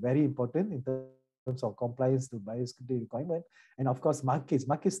will be very important in terms of compliance to biosecurity requirement. And of course, markets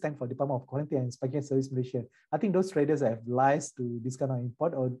stand for Department of Quarantine and Inspection Service Malaysia. I think those traders have lies to this kind of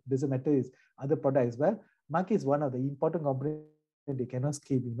import, or doesn't matter, is other product as well. Market is one of the important components they cannot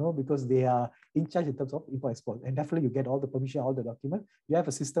skip, because they are in charge in terms of import export. And definitely you get all the permission, all the documents. You have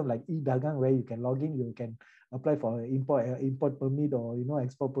a system like e-Dagang where you can log in, you can apply for import permit or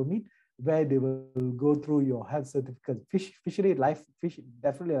export permit, where they will go through your health certificate. Fishery life, fish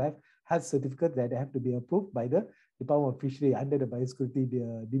definitely life health certificate that have to be approved by the Department of Fishery under the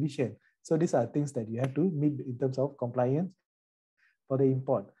biosecurity division. So these are things that you have to meet in terms of compliance for the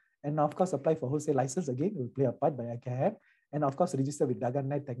import. And of course, apply for wholesale license again will play a part by IKF. And of course, register with Dagang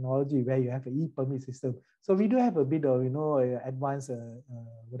Net Technology where you have an e-permit system. So we do have a bit of advanced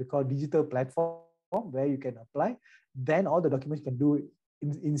what they call digital platform where you can apply. Then all the documents you can do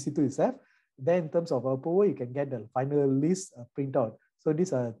in situ itself. Then in terms of approval, you can get the final list printout. So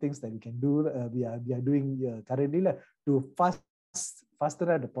these are things that we can do. We are doing currently to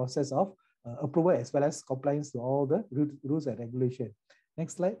faster the process of approval as well as compliance to all the rules and regulation.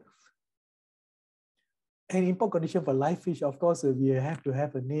 Next slide. And import condition for live fish, of course, we have to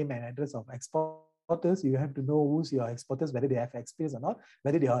have a name and address of exporters. You have to know who's your exporters, whether they have experience or not,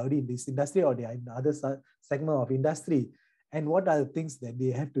 whether they are already in this industry or they are in other segment of industry. And what are the things that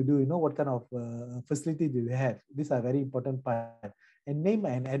they have to do, what kind of facility do they have? These are very important part. And name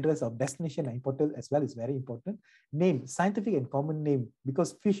and address of destination and importer as well is very important. Name, scientific and common name,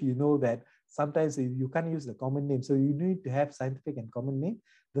 because fish, that sometimes you can't use the common name. So you need to have scientific and common name,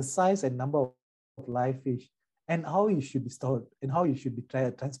 the size and number of live fish, and how it should be stored and how it should be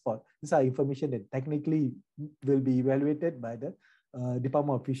transported. These are information that technically will be evaluated by the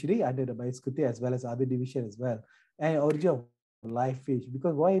Department of Fishery under the biosecurity as well as other division as well. And origin of live fish,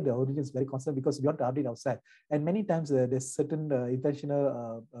 because why the origin is very constant, because we want to update outside, and many times there's certain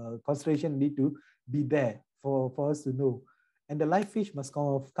intentional consideration need to be there for us to know. And the live fish must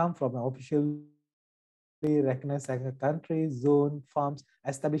come from an official recognized country, zone, farms,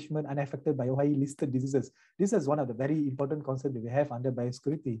 establishment unaffected by OIE listed diseases. This is one of the very important concepts that we have under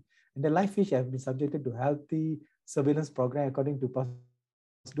biosecurity. And the live fish have been subjected to healthy surveillance program according to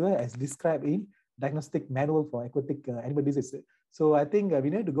procedure as described in diagnostic manual for aquatic animal disease. So I think we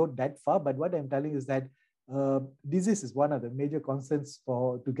need to go that far, but what I'm telling is that disease is one of the major concerns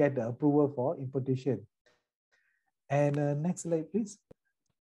to get the approval for importation. And next slide, please.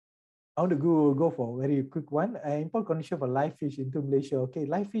 I want to go for a very quick one. Import condition for live fish into Malaysia. Okay,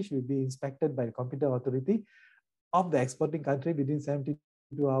 live fish will be inspected by the competent authority of the exporting country within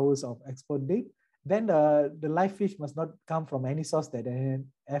 72 hours of export date. Then the live fish must not come from any source that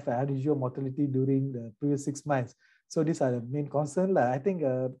have unusual mortality during the previous 6 months. So these are the main concerns. I think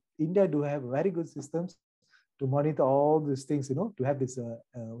India do have very good systems to monitor all these things, to have this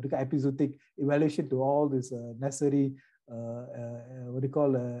episodic evaluation to all this necessary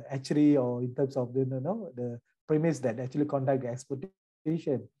hatchery, or in terms of the premise that actually conduct the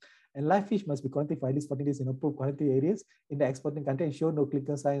exportation. And live fish must be quarantined for at least 14 days in approved quarantine areas in the exporting country and show no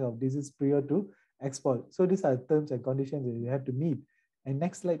clinical signs of disease prior to export. So these are terms and conditions that you have to meet. And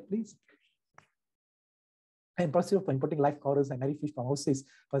next slide, please. And procedure for importing live corals and marine fish from overseas,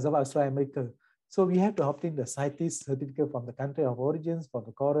 for example, Australia, America. So we have to obtain the CITES certificate from the country of origins for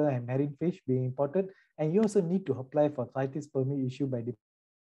the coral and marine fish being imported. And you also need to apply for CITES permit issued by the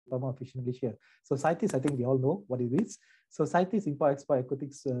Department of Fish in Malaysia. So CITES, I think we all know what it is. So CITES Import-Export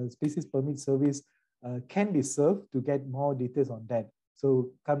Aquatic Species Permit Service can be served to get more details on that.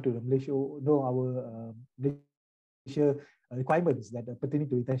 So come to the Malaysia, our Malaysia requirements that are pertaining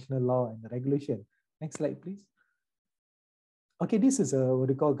to international law and the regulation. Next slide, please. Okay, this is what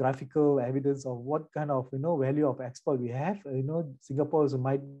we call graphical evidence of what kind of value of export we have. Singapore also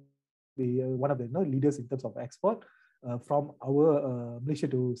might be one of the leaders in terms of export from our Malaysia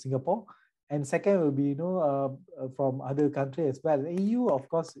to Singapore, and second will be from other countries as well. The EU, of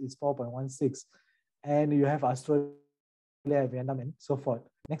course, is 4.16, and you have Australia, Vietnam, and so forth.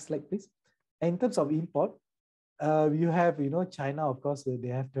 Next slide, please. And in terms of import, you have China, of course, they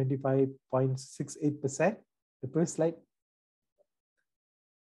have 25.68%. The first slide.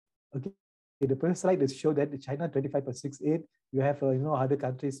 Okay, the previous slide is show that China 25.68. You have other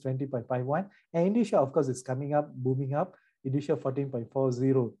countries 20.51, and Indonesia, of course, is coming up, booming up. Indonesia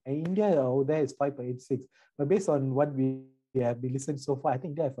 14.40, and India over there is 5.86. But based on what we have been listening so far, I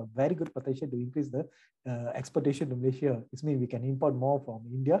think they have a very good potential to increase the exportation to Malaysia. This means we can import more from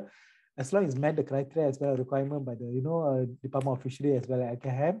India, as long as met the criteria as well as requirement by the Department of Fishery as well as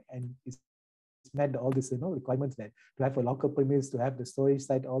ACAHM, and it's met all these requirements that to have a local premise, to have the storage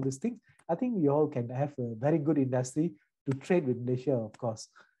site, all these things. I think we all can have a very good industry to trade with Malaysia, of course.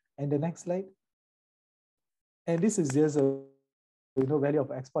 And the next slide. And this is just a value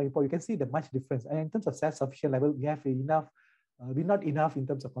of export import. You can see the much difference. And in terms of self-sufficient level, we have enough. We're not enough in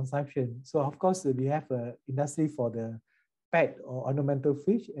terms of consumption. So of course we have an industry for the pet or ornamental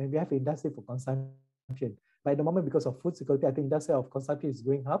fish, and we have an industry for consumption. But at the moment, because of food security, I think industry of consumption is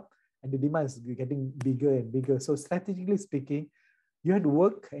going up, and the demand is getting bigger and bigger. So strategically speaking, you have to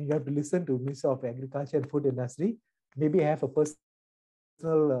work and you have to listen to Minister of Agriculture and Food Industry. Maybe have a personal,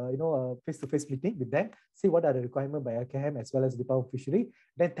 face-to-face meeting with them, see what are the requirements by ACAHM as well as Department of Fishery,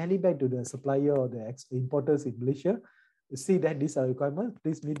 then tell it back to the supplier or the importers in Malaysia, see that these are requirements,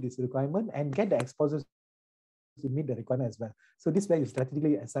 please meet this requirement, and get the exporters to meet the requirement as well. So this way you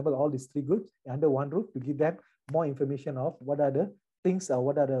strategically assemble all these three groups under one roof to give them more information of what are the things,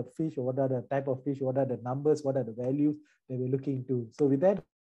 what are the fish, or what are the type of fish, what are the numbers, what are the values that we're looking into. So with that,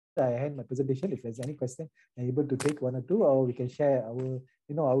 I end my presentation. If there's any question, I'm able to take one or two, or we can share our,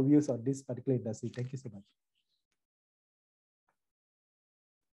 our views on this particular industry. Thank you so much.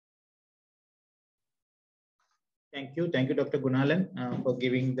 Thank you, Dr. Gunalan, for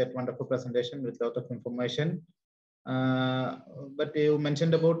giving that wonderful presentation with a lot of information. But you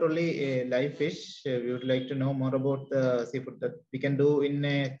mentioned about only live fish. We would like to know more about the seafood that we can do in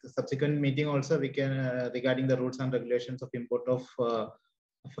a subsequent meeting. Also, we can regarding the rules and regulations of import of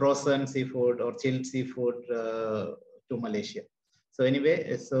frozen seafood or chilled seafood to Malaysia. So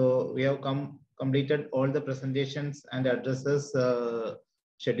anyway, so we have completed all the presentations and addresses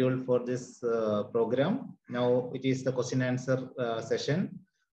scheduled for this program. Now it is the question and answer session.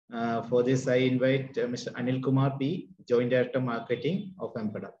 For this, I invite Mr. Anil Kumar P, Joint Director Marketing of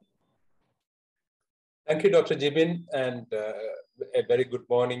MPEDA. Thank you, Dr. Jibin, and a very good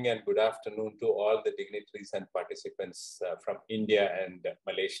morning and good afternoon to all the dignitaries and participants from India and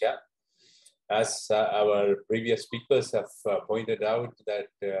Malaysia. As our previous speakers have pointed out, that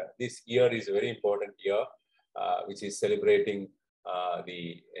this year is a very important year, which is celebrating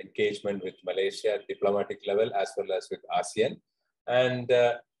the engagement with Malaysia at diplomatic level as well as with ASEAN. And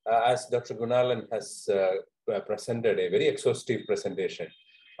as Dr. Gunalan has presented a very exhaustive presentation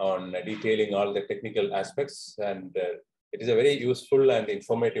on detailing all the technical aspects, and it is a very useful and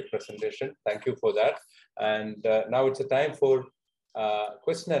informative presentation. Thank you for that. And now it's a time for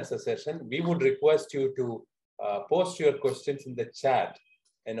question answer session. We would request you to post your questions in the chat.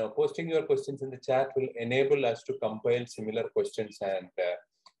 Posting your questions in the chat will enable us to compile similar questions and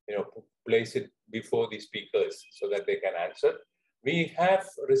place it before the speakers so that they can answer. We have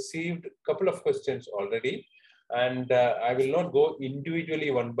received a couple of questions already, and I will not go individually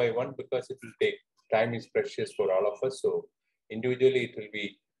one by one because it will take time is precious for all of us. So individually, it will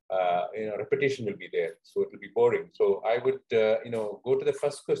be, repetition will be there. So it will be boring. So I would, go to the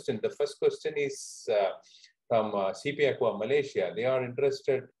first question. The first question is from CP Aqua Malaysia. They are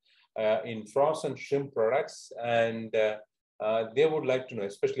interested in frozen shrimp products, and they would like to know,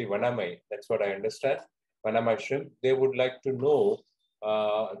 especially Vanamai, that's what I understand, Vanamai shrimp, they would like to know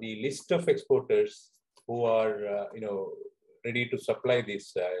the list of exporters who are, ready to supply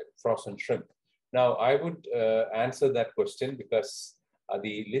this frozen shrimp. Now, I would answer that question because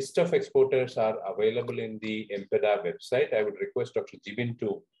the list of exporters are available in the MPEDA website. I would request Dr. Jibin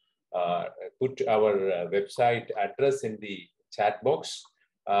to put our website address in the chat box.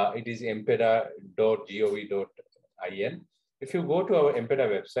 It is mpeda.gov.in. If you go to our MPEDA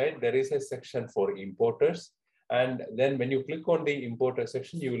website, there is a section for importers. And then when you click on the importer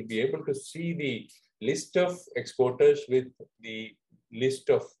section, you will be able to see the list of exporters with the list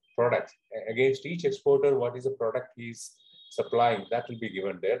of products. Against each exporter, what is the product he's supplying, that will be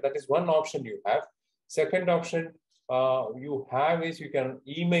given there. That is one option you have. Second option you have is you can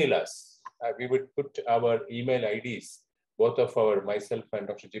email us. We would put our email IDs, both of myself and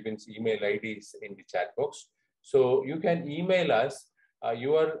Dr. Jibin's email IDs in the chat box. So you can email us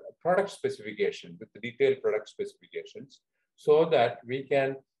your product specification with the detailed product specifications so that we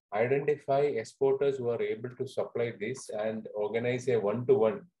can identify exporters who are able to supply this and organize a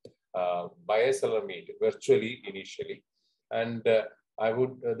one-to-one buyer-seller meet virtually initially. And the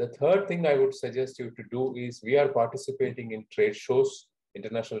third thing I would suggest you to do is we are participating in trade shows,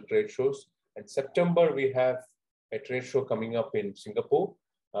 international trade shows. In September, we have a trade show coming up in Singapore.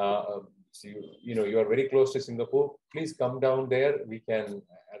 So you are very close to Singapore. Please come down there. We can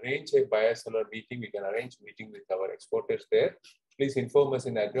arrange a buyer-seller meeting. We can arrange a meeting with our exporters there. Please inform us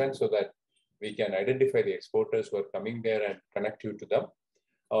in advance so that we can identify the exporters who are coming there and connect you to them.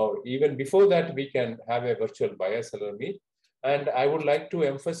 Or even before that, we can have a virtual buyer-seller meet. And I would like to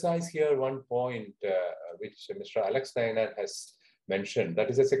emphasize here one point which Mr. Alex Nayanan has mentioned. That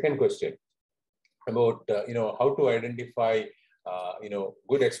is the second question about how to identify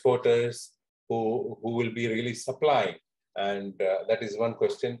good exporters who will be really supplying, and that is one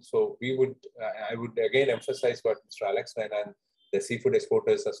question. So I would again emphasize what Mr. Alex Nayanan, the Seafood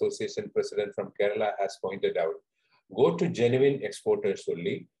Exporters Association president from Kerala, has pointed out. Go to genuine exporters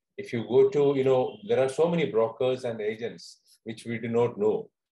only. If you go to, there are so many brokers and agents which we do not know,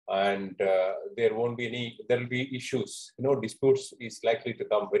 and there will be issues. Disputes is likely to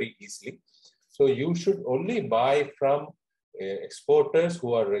come very easily. So you should only buy from exporters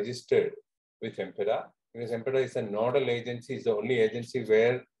who are registered with MPEDA, because MPEDA is a nodal agency, is the only agency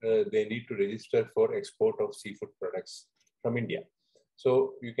where they need to register for export of seafood products from India.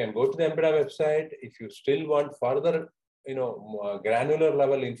 So you can go to the MPEDA website. If you still want further, granular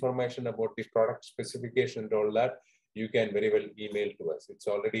level information about the product specification and all that, you can very well email to us. It's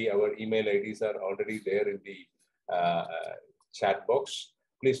already, our email IDs are already there in the chat box.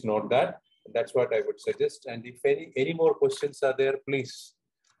 Please note that. That's what I would suggest. And if any more questions are there, please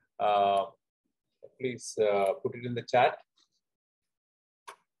put it in the chat.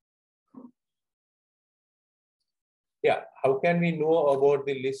 Yeah, how can we know about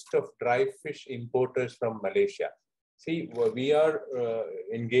the list of dry fish importers from Malaysia? See, we are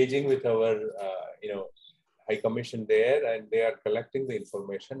engaging with our, High Commission there, and they are collecting the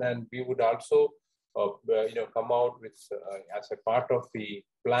information. And we would also, come out with, as a part of the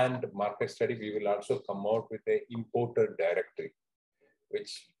planned market study, we will also come out with an importer directory,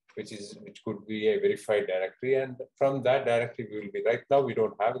 which could be a verified directory. And from that directory, we will be, right now, we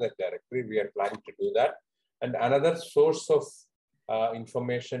don't have that directory. We are planning to do that. And another source of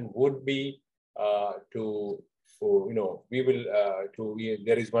information would be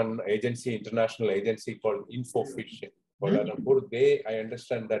there is one agency, international agency called InfoFish in Kuala Lumpur. I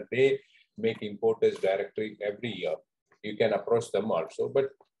understand that they make importers directory every year. You can approach them also, but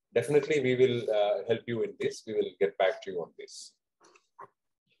definitely we will help you in this. We will get back to you on this.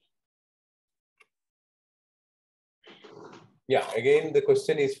 Yeah, again, the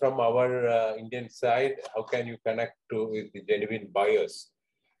question is from our Indian side. How can you connect with the genuine buyers?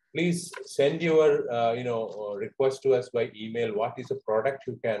 Please send your request to us by email. What is a product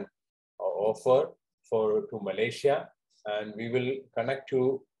you can offer to Malaysia, and we will connect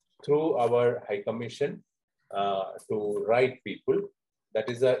you through our High Commission to right people. That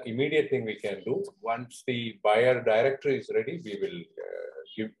is the immediate thing we can do. Once the buyer directory is ready,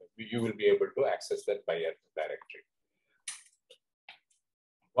 you will be able to access that buyer directory.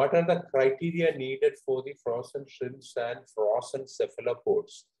 What are the criteria needed for the frozen shrimps and frozen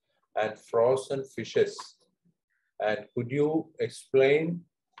cephalopods and frozen fishes? And could you explain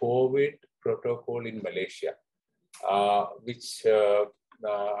COVID protocol in Malaysia, which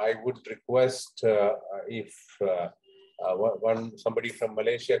I would request if somebody from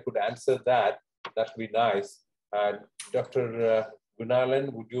Malaysia could answer that, that'd be nice. And Dr.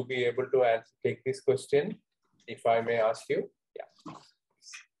 Gunalan, would you be able to take this question, if I may ask you? Yeah.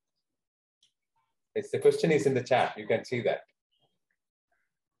 The question is in the chat. You can see that.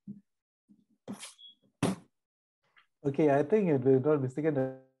 Okay, I think if you're not mistaken,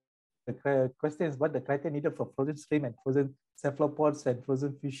 the question is what the criteria needed for frozen shrimp and frozen cephalopods and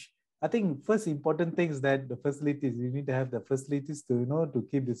frozen fish. I think first important thing is that the facilities, you need to have the facilities to, to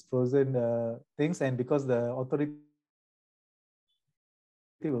keep these frozen things, and because the authority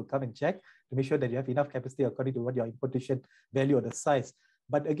will come and check to make sure that you have enough capacity according to what your importation value or the size.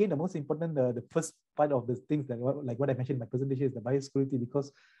 But again, the most important, the first part of the things that, like what I mentioned in my presentation, is the biosecurity,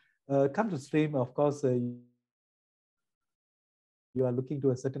 because come to shrimp, of course, you are looking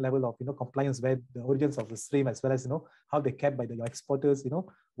to a certain level of compliance where the origins of the shrimp, as well as how they're kept by your exporters,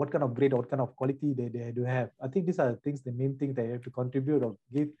 what kind of grade or what kind of quality they do have. I think these are the things, the main thing that you have to contribute or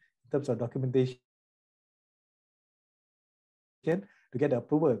give in terms of documentation to get the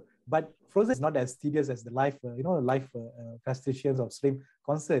approval. But frozen is not as tedious as the live crustaceans of shrimp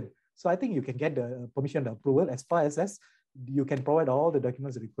concerned. So I think you can get the permission, the approval, as far as you can provide all the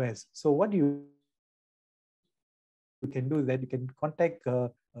documents request. So what you can do is that you can contact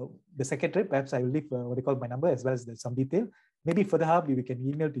the secretary. Perhaps I will leave what I call my number, as well as some detail. Maybe further up, we can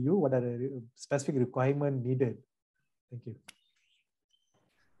email to you what are the specific requirements needed. Thank you.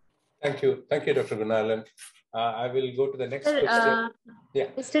 Thank you. Thank you, Dr. Gunalan. I will go to the next question.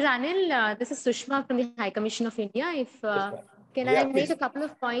 Mr. Anil, this is Sushma from the High Commission of India. If can I make a couple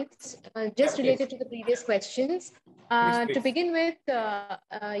of points just related to the previous questions? To begin with,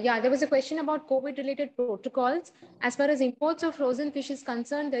 there was a question about COVID-related protocols. As far as imports of frozen fish is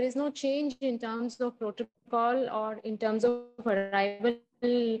concerned, there is no change in terms of protocol or in terms of arrival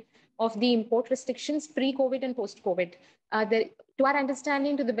of the import restrictions pre-COVID and post-COVID. To our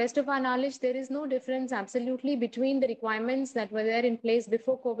understanding, to the best of our knowledge, there is no difference absolutely between the requirements that were there in place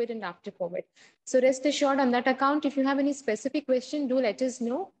before COVID and after COVID. So rest assured on that account, if you have any specific question, do let us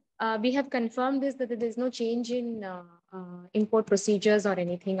know. We have confirmed this, that there is no change in import procedures or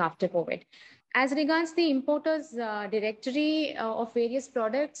anything after COVID. As regards the importers directory of various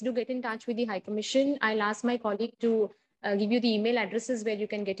products, do get in touch with the High Commission. I'll ask my colleague to give you the email addresses where you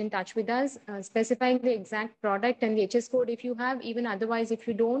can get in touch with us, specifying the exact product and the HS code if you have. Even otherwise, if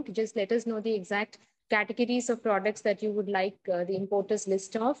you don't, just let us know the exact categories of products that you would like the importers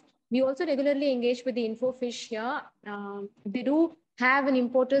list of. We also regularly engage with the InfoFish here. They do have an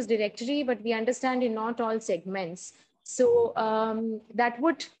importers directory, but we understand in not all segments. So that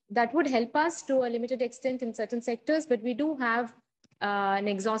would help us to a limited extent in certain sectors, but we do have an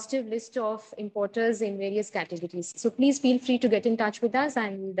exhaustive list of importers in various categories. So please feel free to get in touch with us,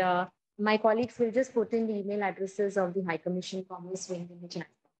 and my colleagues will just put in the email addresses of the High Commission Commerce wing in the chat.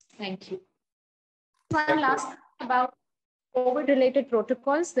 Thank you. One last thing about COVID-related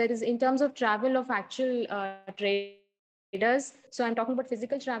protocols. There is, in terms of travel of actual traders, so I'm talking about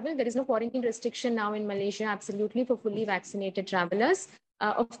physical travel, there is no quarantine restriction now in Malaysia, absolutely, for fully vaccinated travelers.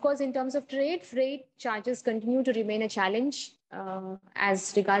 Of course, in terms of trade, freight charges continue to remain a challenge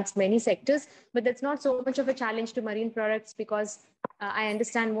as regards many sectors, but that's not so much of a challenge to marine products, because I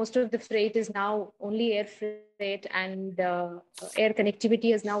understand most of the freight is now only air freight, and air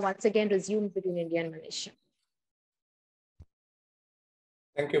connectivity has now once again resumed between India and Malaysia.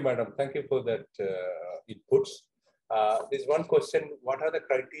 Thank you, madam. Thank you for that inputs. There's one question: what are the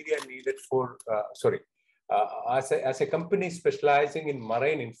criteria needed for? As a company specializing in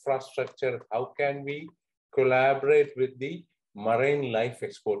marine infrastructure, how can we collaborate with the marine life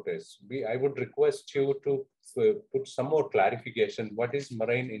exporters? I would request you to put some more clarification. What is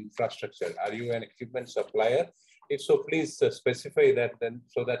marine infrastructure? Are you an equipment supplier? If so, please specify that then,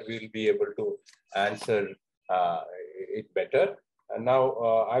 so that we will be able to answer it better. And now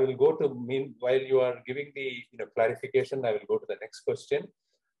I will go to, while you are giving the clarification, I will go to the next question.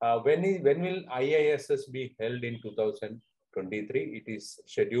 When will IISS be held in 2023? It is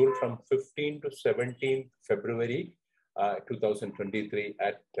scheduled from 15 to 17 February 2023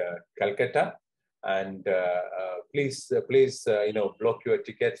 at Calcutta. And please block your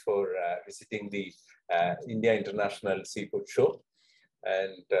tickets for visiting the India International Seafood Show.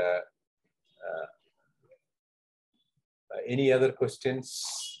 And any other questions?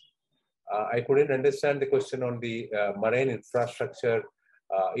 I couldn't understand the question on the marine infrastructure.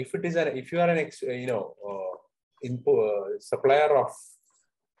 If you are an supplier of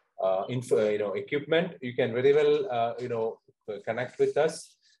equipment, you can very well connect with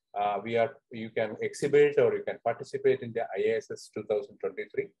us. You can exhibit or you can participate in the IASS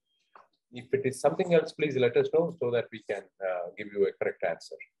 2023. If it is something else, please let us know so that we can give you a correct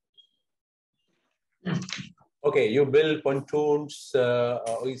answer. Okay, you build pontoons.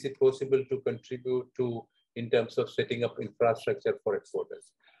 Is it possible to contribute to in terms of setting up infrastructure for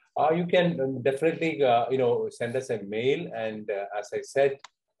exporters? You can definitely, send us a mail, and as I said,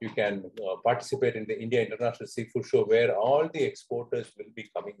 you can participate in the India International Seafood Show, where all the exporters will be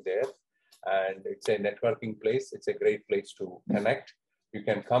coming there, and it's a networking place. It's a great place to connect. You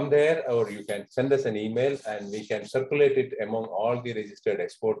can come there, or you can send us an email, and we can circulate it among all the registered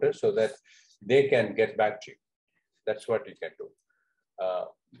exporters so that they can get back to you. That's what you can do.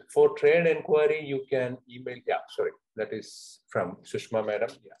 For trade inquiry, you can email. Yeah, sorry, that is from Sushma Madam.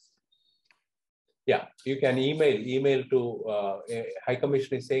 Yeah, you can email to High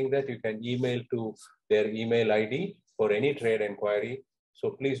Commission is saying that you can email to their email ID for any trade inquiry.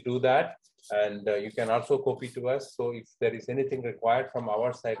 So please do that, and you can also copy to us. So if there is anything required from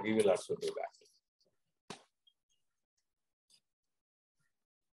our side, we will also do that.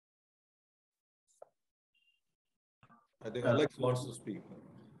 I think Alex wants to speak.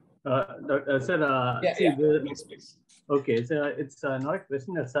 Sir, please. Okay, so it's not a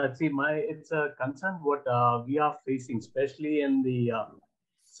question as such. See, it's a concern what we are facing, especially in the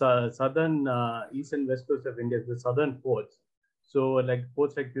southern east and west coast of India, the southern ports. So like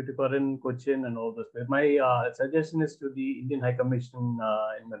ports like Tuticorin, Cochin, and all those. My suggestion is to the Indian High Commission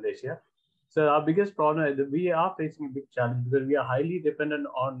in Malaysia. So our biggest problem is that we are facing a big challenge because we are highly dependent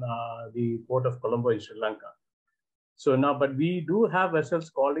on the port of Colombo in Sri Lanka. So now, but we do have vessels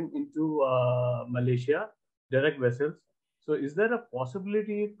calling into Malaysia, direct vessels. So is there a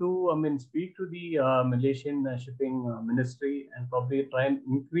possibility to, speak to the Malaysian shipping ministry and probably try and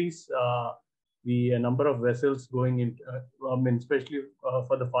increase the number of vessels going in, especially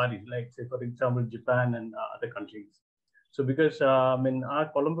for the Far East, like say, for example, Japan and other countries. So because, our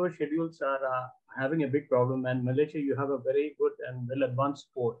Colombo schedules are having a big problem, and Malaysia, you have a very good and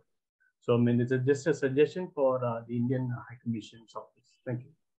well-advanced port. So, it's just a suggestion for the Indian High Commission's office. Thank you.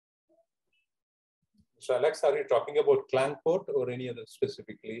 So, Alex, are you talking about Klang Port or any other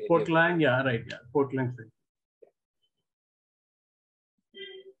specifically? Port Klang, yeah, right, yeah, Port Klang.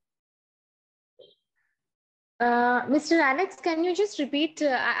 Mr. Alex, can you just repeat?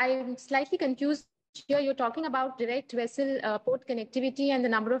 I'm slightly confused here. You're talking about direct vessel port connectivity and the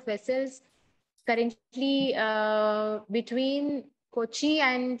number of vessels currently between Kochi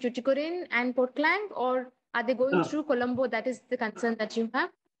and Tuticorin and Port Klang, or are they going through Colombo? That is the concern that you have?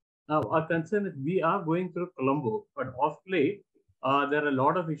 Our concern is we are going through Colombo, but of late, there are a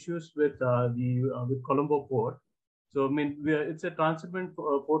lot of issues with with Colombo port. So, it's a transshipment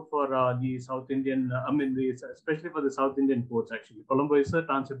port for the South Indian, especially for the South Indian ports, actually. Colombo is a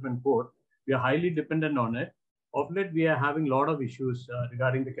transshipment port. We are highly dependent on it. Of late, we are having a lot of issues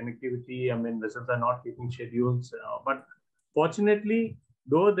regarding the connectivity. Vessels are not keeping schedules, but fortunately,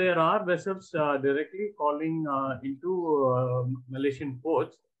 though there are vessels directly calling into Malaysian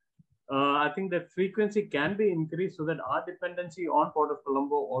ports, I think that frequency can be increased so that our dependency on Port of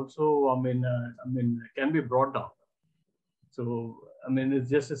Colombo also, can be brought down. So, it's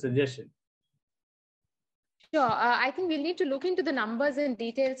just a suggestion. Sure. I think we'll need to look into the numbers and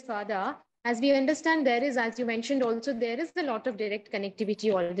details further. As we understand, there is, as you mentioned also, there is a lot of direct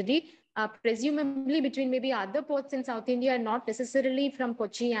connectivity already, presumably between maybe other ports in South India, not necessarily from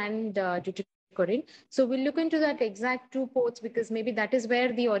Kochi and Tuticorin. So we'll look into that exact two ports, because maybe that is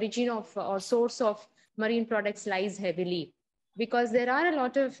where the origin of or source of marine products lies heavily. Because there are a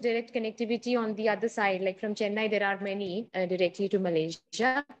lot of direct connectivity on the other side, like from Chennai, there are many directly to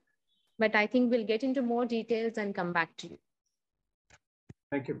Malaysia. But I think we'll get into more details and come back to you.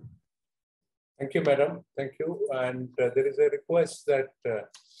 Thank you. Thank you, madam. Thank you. And there is a request that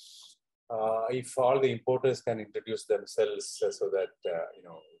if all the importers can introduce themselves so that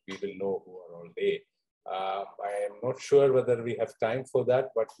we will know who are all they. I am not sure whether we have time for that.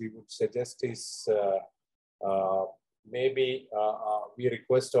 What we would suggest is maybe we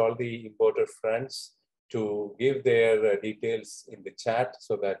request all the importer friends to give their details in the chat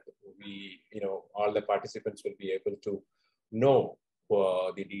so that we, all the participants will be able to know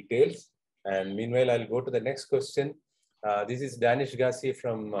the details. And meanwhile, I'll go to the next question. This is Danish Gassi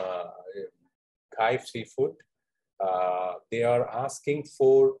from Kaif Seafood. They are asking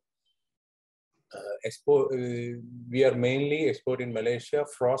for export. We are mainly exporting Malaysia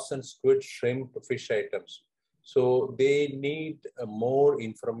frozen squid, shrimp, fish items. So they need more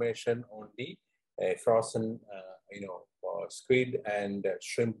information on the frozen, squid and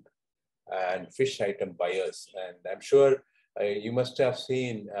shrimp and fish item buyers. And I'm sure You must have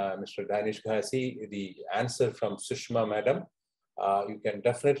seen, Mr. Danish Ghasi, the answer from Sushma Madam. You can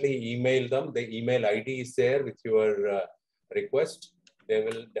definitely email them. The email ID is there with your request. They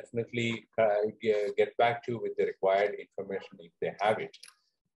will definitely get back to you with the required information if they have it.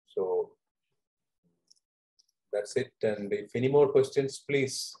 So that's it. And if any more questions,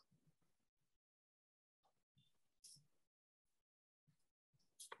 please.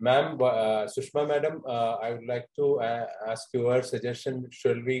 Ma'am, Sushma Madam, I would like to ask your suggestion.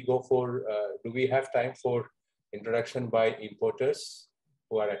 Shall we go for, do we have time for introduction by importers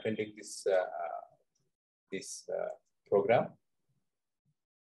who are attending this, program?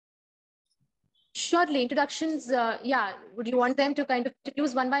 Surely, introductions, yeah. Would you want them to kind of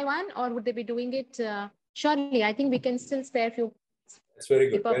introduce one by one, or would they be doing it? Surely, I think we can still spare a few. That's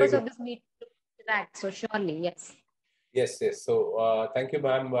very good. The purpose of this meeting is to interact, so surely, yes. Yes, yes. So thank you,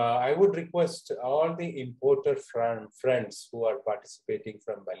 ma'am. I would request all the importer friends who are participating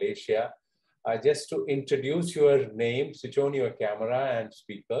from Malaysia, just to introduce your name, switch on your camera and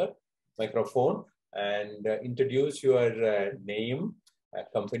speaker, microphone, and introduce your name,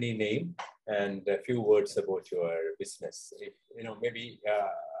 company name, and a few words about your business. If, maybe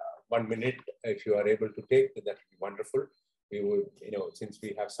 1 minute, if you are able to take, that would be wonderful. We would, since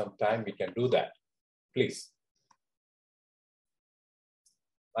we have some time, we can do that. Please.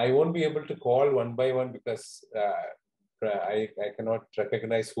 I won't be able to call one by one because I cannot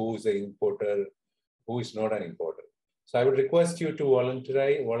recognize who is an importer, who is not an importer. So I would request you to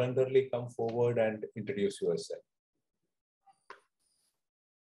voluntarily come forward and introduce yourself.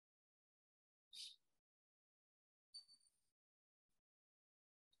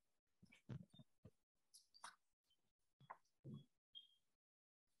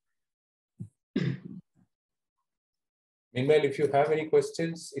 Meanwhile, if you have any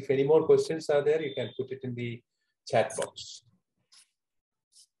questions, if any more questions are there, you can put it in the chat box.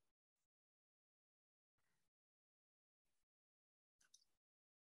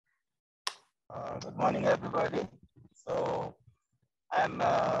 Good morning, everybody. So I'm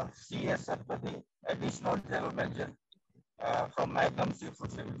CS Satpathy, Additional General Manager from Magnum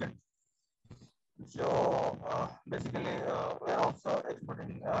Seafood Limited. So basically, we're also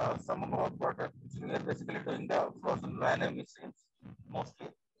exporting some of our products. We are basically doing the frozen line machines mostly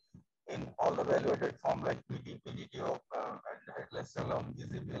in all the value-added form like PD, PDTO, and headless salon,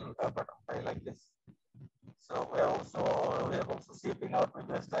 visible butterfly like this. So we are also shipping out with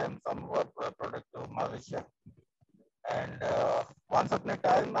this time some of our product to Malaysia. And once upon a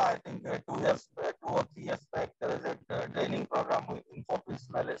time, I think 2 or 3 years back, there is a training program with Infopis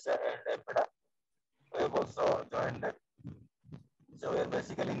Malaysia and MPEDA. We have also joined that. So we are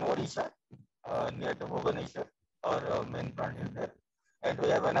basically in Odisha, near to Bhubaneswar, our main plant is there. And we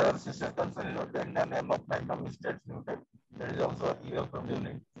have another sister concern in the name of Magnum States Limited. There is also a EOCOM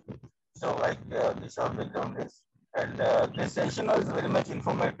unit. So like this our background is. And this session was very much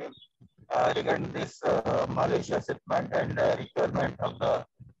informative regarding this Malaysia shipment and requirement of the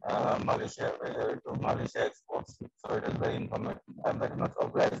Malaysia to Malaysia exports. So it is very informative. I'm very much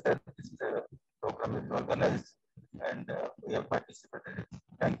obliged that this program is organized and we have participated.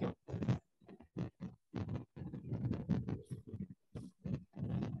 Thank you.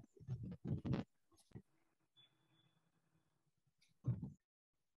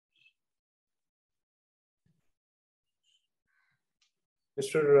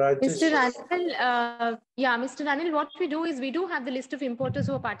 Mr. Rajesh. Mr. Anil, Mr. Anil, what we do is we do have the list of importers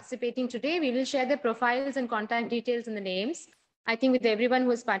who are participating today. We will share their profiles and contact details and the names. I think with everyone who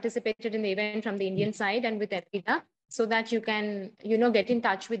has participated in the event from the Indian side and with MPEDA, so that you can, get in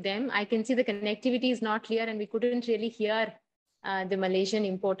touch with them. I can see the connectivity is not clear and we couldn't really hear the Malaysian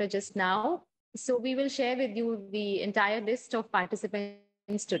importer just now. So we will share with you the entire list of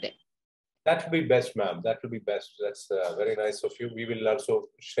participants today. That will be best, ma'am. That will be best. That's very nice of you. We will also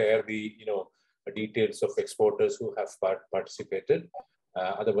share the, details of exporters who have participated.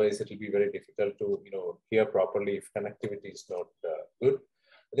 Otherwise, it will be very difficult to, hear properly if connectivity is not good.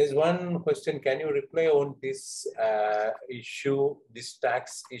 There's one question. Can you reply on this issue, this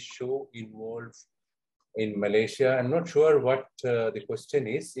tax issue involved in Malaysia? I'm not sure what the question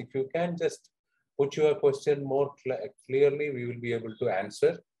is. If you can just put your question more clearly, we will be able to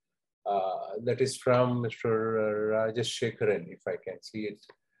answer. That is from Mr. Rajesh Shekharan, if I can see it.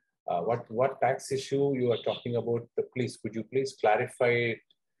 What tax issue you are talking about? Please, could you please clarify it?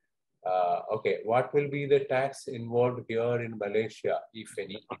 Okay, what will be the tax involved here in Malaysia, if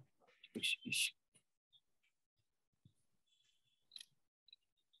any?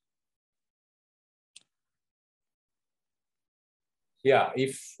 Yeah,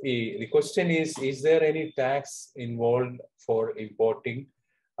 if the question is there any tax involved for importing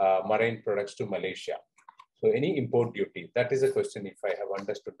marine products to Malaysia? So any import duty, that is a question if I have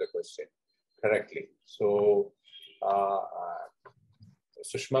understood the question correctly. So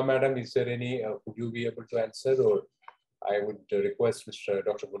Sushma Madam, is there any, would you be able to answer, or I would request Mr.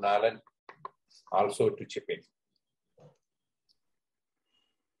 Dr. Gunalan also to chip in.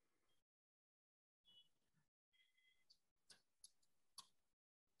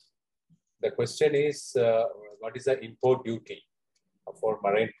 The question is, what is the import duty for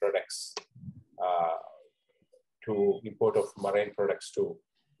marine products, to import of marine products to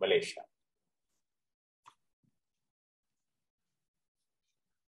Malaysia?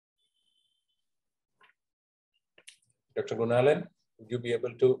 Dr. Gunalan, would you be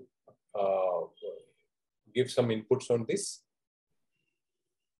able to give some inputs on this?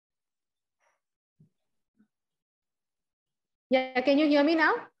 Yeah, can you hear me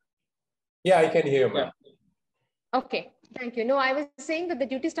now? Yeah, I can hear, ma'am. Okay, thank you. No, I was saying that the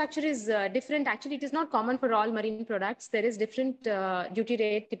duty structure is different. Actually, it is not common for all marine products. There is different duty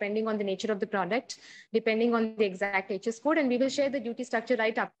rate depending on the nature of the product, depending on the exact HS code, and we will share the duty structure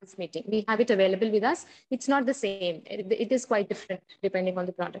right after this meeting. We have it available with us. It's not the same. It is quite different depending on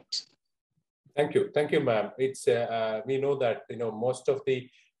the product. Thank you, ma'am. It's we know that most of the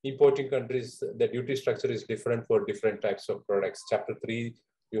importing countries, the duty structure is different for different types of products. Chapter 3.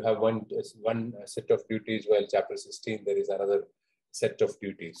 You have one set of duties, while Chapter 16, there is another set of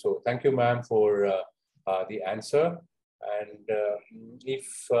duties. So thank you, ma'am, for the answer. And if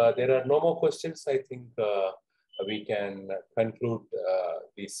there are no more questions, I think we can conclude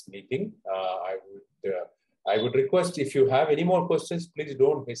this meeting. I would request, if you have any more questions, please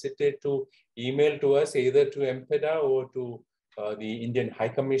don't hesitate to email to us, either to MPEDA or to the Indian High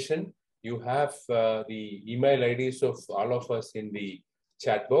Commission. You have the email IDs of all of us in the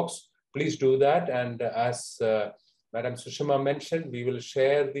chat box. Please do that. And as Madam Sushma mentioned, we will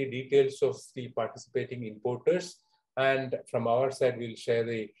share the details of the participating importers. And from our side, we'll share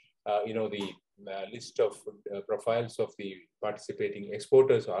the, the list of profiles of the participating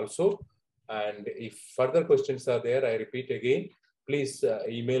exporters also. And if further questions are there, I repeat again, please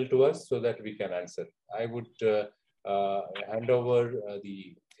email to us so that we can answer. I would hand over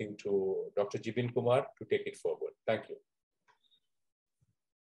the thing to Dr. Jibin Kumar to take it forward. Thank you.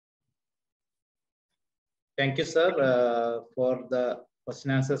 Thank you, sir, for the question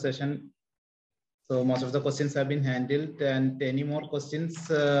and answer session. So most of the questions have been handled, and any more questions,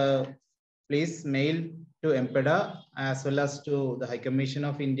 please mail to MPEDA as well as to the High Commission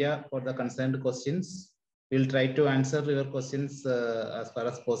of India for the concerned questions. We'll try to answer your questions as far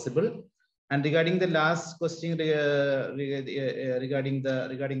as possible. And regarding the last question regarding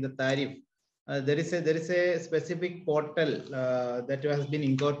the tariff, there is a specific portal that has been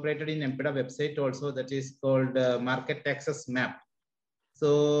incorporated in MPEDA website also, that is called Market Access Map.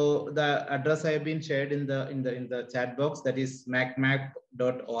 So the address I have been shared in the chat box, that is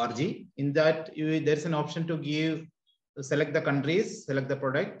macmap.org. In that, there is an option to select the countries, select the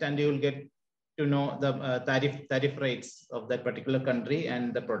product, and you will get to know the tariff rates of that particular country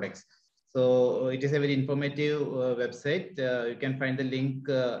and the products. So it is a very informative website. You can find the link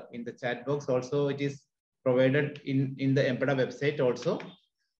in the chat box. Also, it is provided in the MPEDA website also.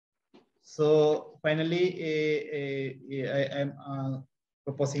 So finally, I am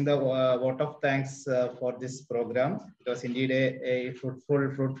proposing the vote of thanks for this program. It was indeed a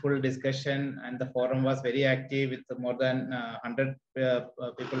fruitful discussion, and the forum was very active with more than 100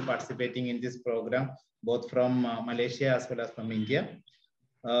 people participating in this program, both from Malaysia as well as from India.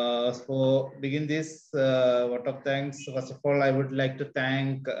 So begin this vote of thanks. First of all, I would like to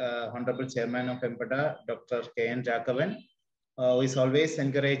thank Honorable Chairman of MPEDA, Dr. K.N. Raghavan, who is always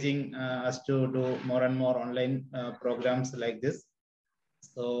encouraging us to do more and more online programs like this.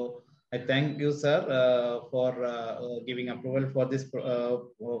 So I thank you, sir, for giving approval for this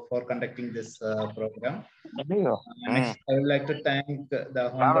for conducting this program. Next, I would like to thank the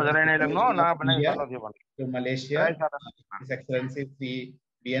Honorable India to Malaysia, His Excellency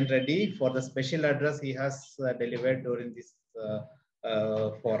B.N. Reddy, for the special address he has delivered during this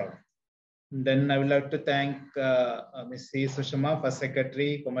forum. Then I would like to thank Ms. C. Sushma, First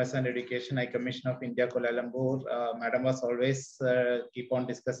Secretary, Commerce and Education, High Commission of India, Kuala Lumpur. Madam was always keep on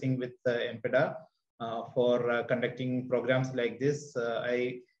discussing with MPEDA for conducting programs like this.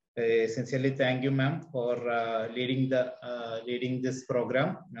 I sincerely thank you, ma'am, for leading this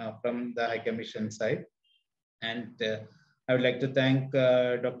program from the High Commission side. And I would like to thank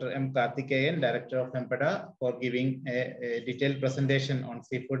Dr. M. Karthikeyan, Director of MPEDA, for giving a detailed presentation on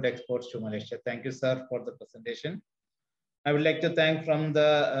seafood exports to Malaysia. Thank you, sir, for the presentation. I would like to thank from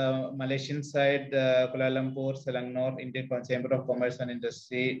the Malaysian side, Kuala Lumpur, Selangor, Indian Chamber of Commerce and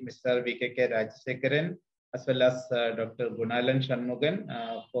Industry, Mr. VKK Rajasekaran, as well as Dr. Gunalan Shanmugan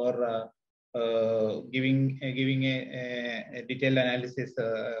for giving a detailed analysis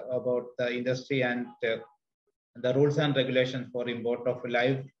about the industry and the rules and regulations for import of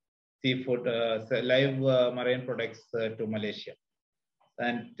live seafood, live marine products to Malaysia.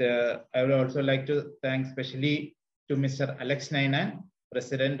 And I would also like to thank especially to Mr. Alex Nainan,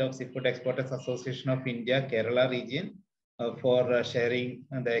 President of Seafood Exporters Association of India, Kerala region, for sharing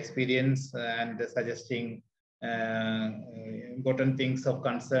the experience and suggesting important things of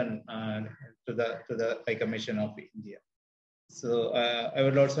concern to the High Commission of India. So I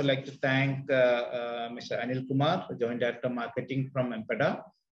would also like to thank Mr. Anil Kumar, Joint Director of Marketing from MPEDA,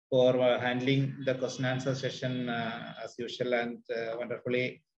 for handling the question and answer session as usual and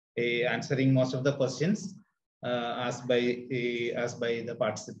wonderfully answering most of the questions asked by the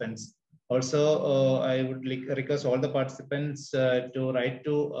participants. Also, I would request all the participants to write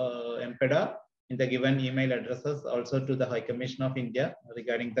to MPEDA in the given email addresses, also to the High Commission of India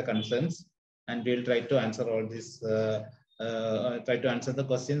regarding the concerns, and we'll try to answer all this, try to answer the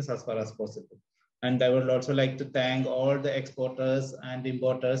questions as far as possible. And I would also like to thank all the exporters and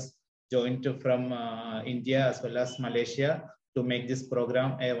importers joined from India as well as Malaysia to make this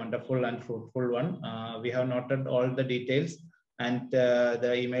program a wonderful and fruitful one. We have noted all the details, and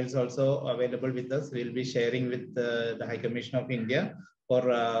the emails also available with us. We'll be sharing with the High Commission of India for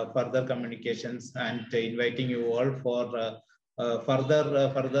further communications, and inviting you all for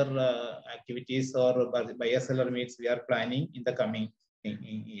further activities or buyer seller meets we are planning in the coming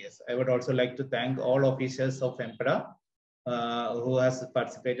years. I would also like to thank all officials of MPEDA who has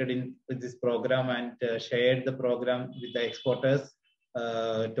participated in this program and shared the program with the exporters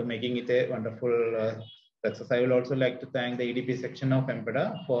to making it a wonderful success. I will also like to thank the EDP section of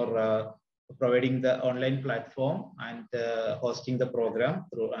MPEDA for providing the online platform and hosting the program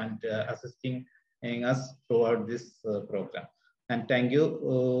through and assisting us throughout this program. And thank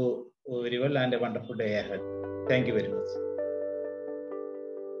you very well, and a wonderful day ahead. Thank you very much.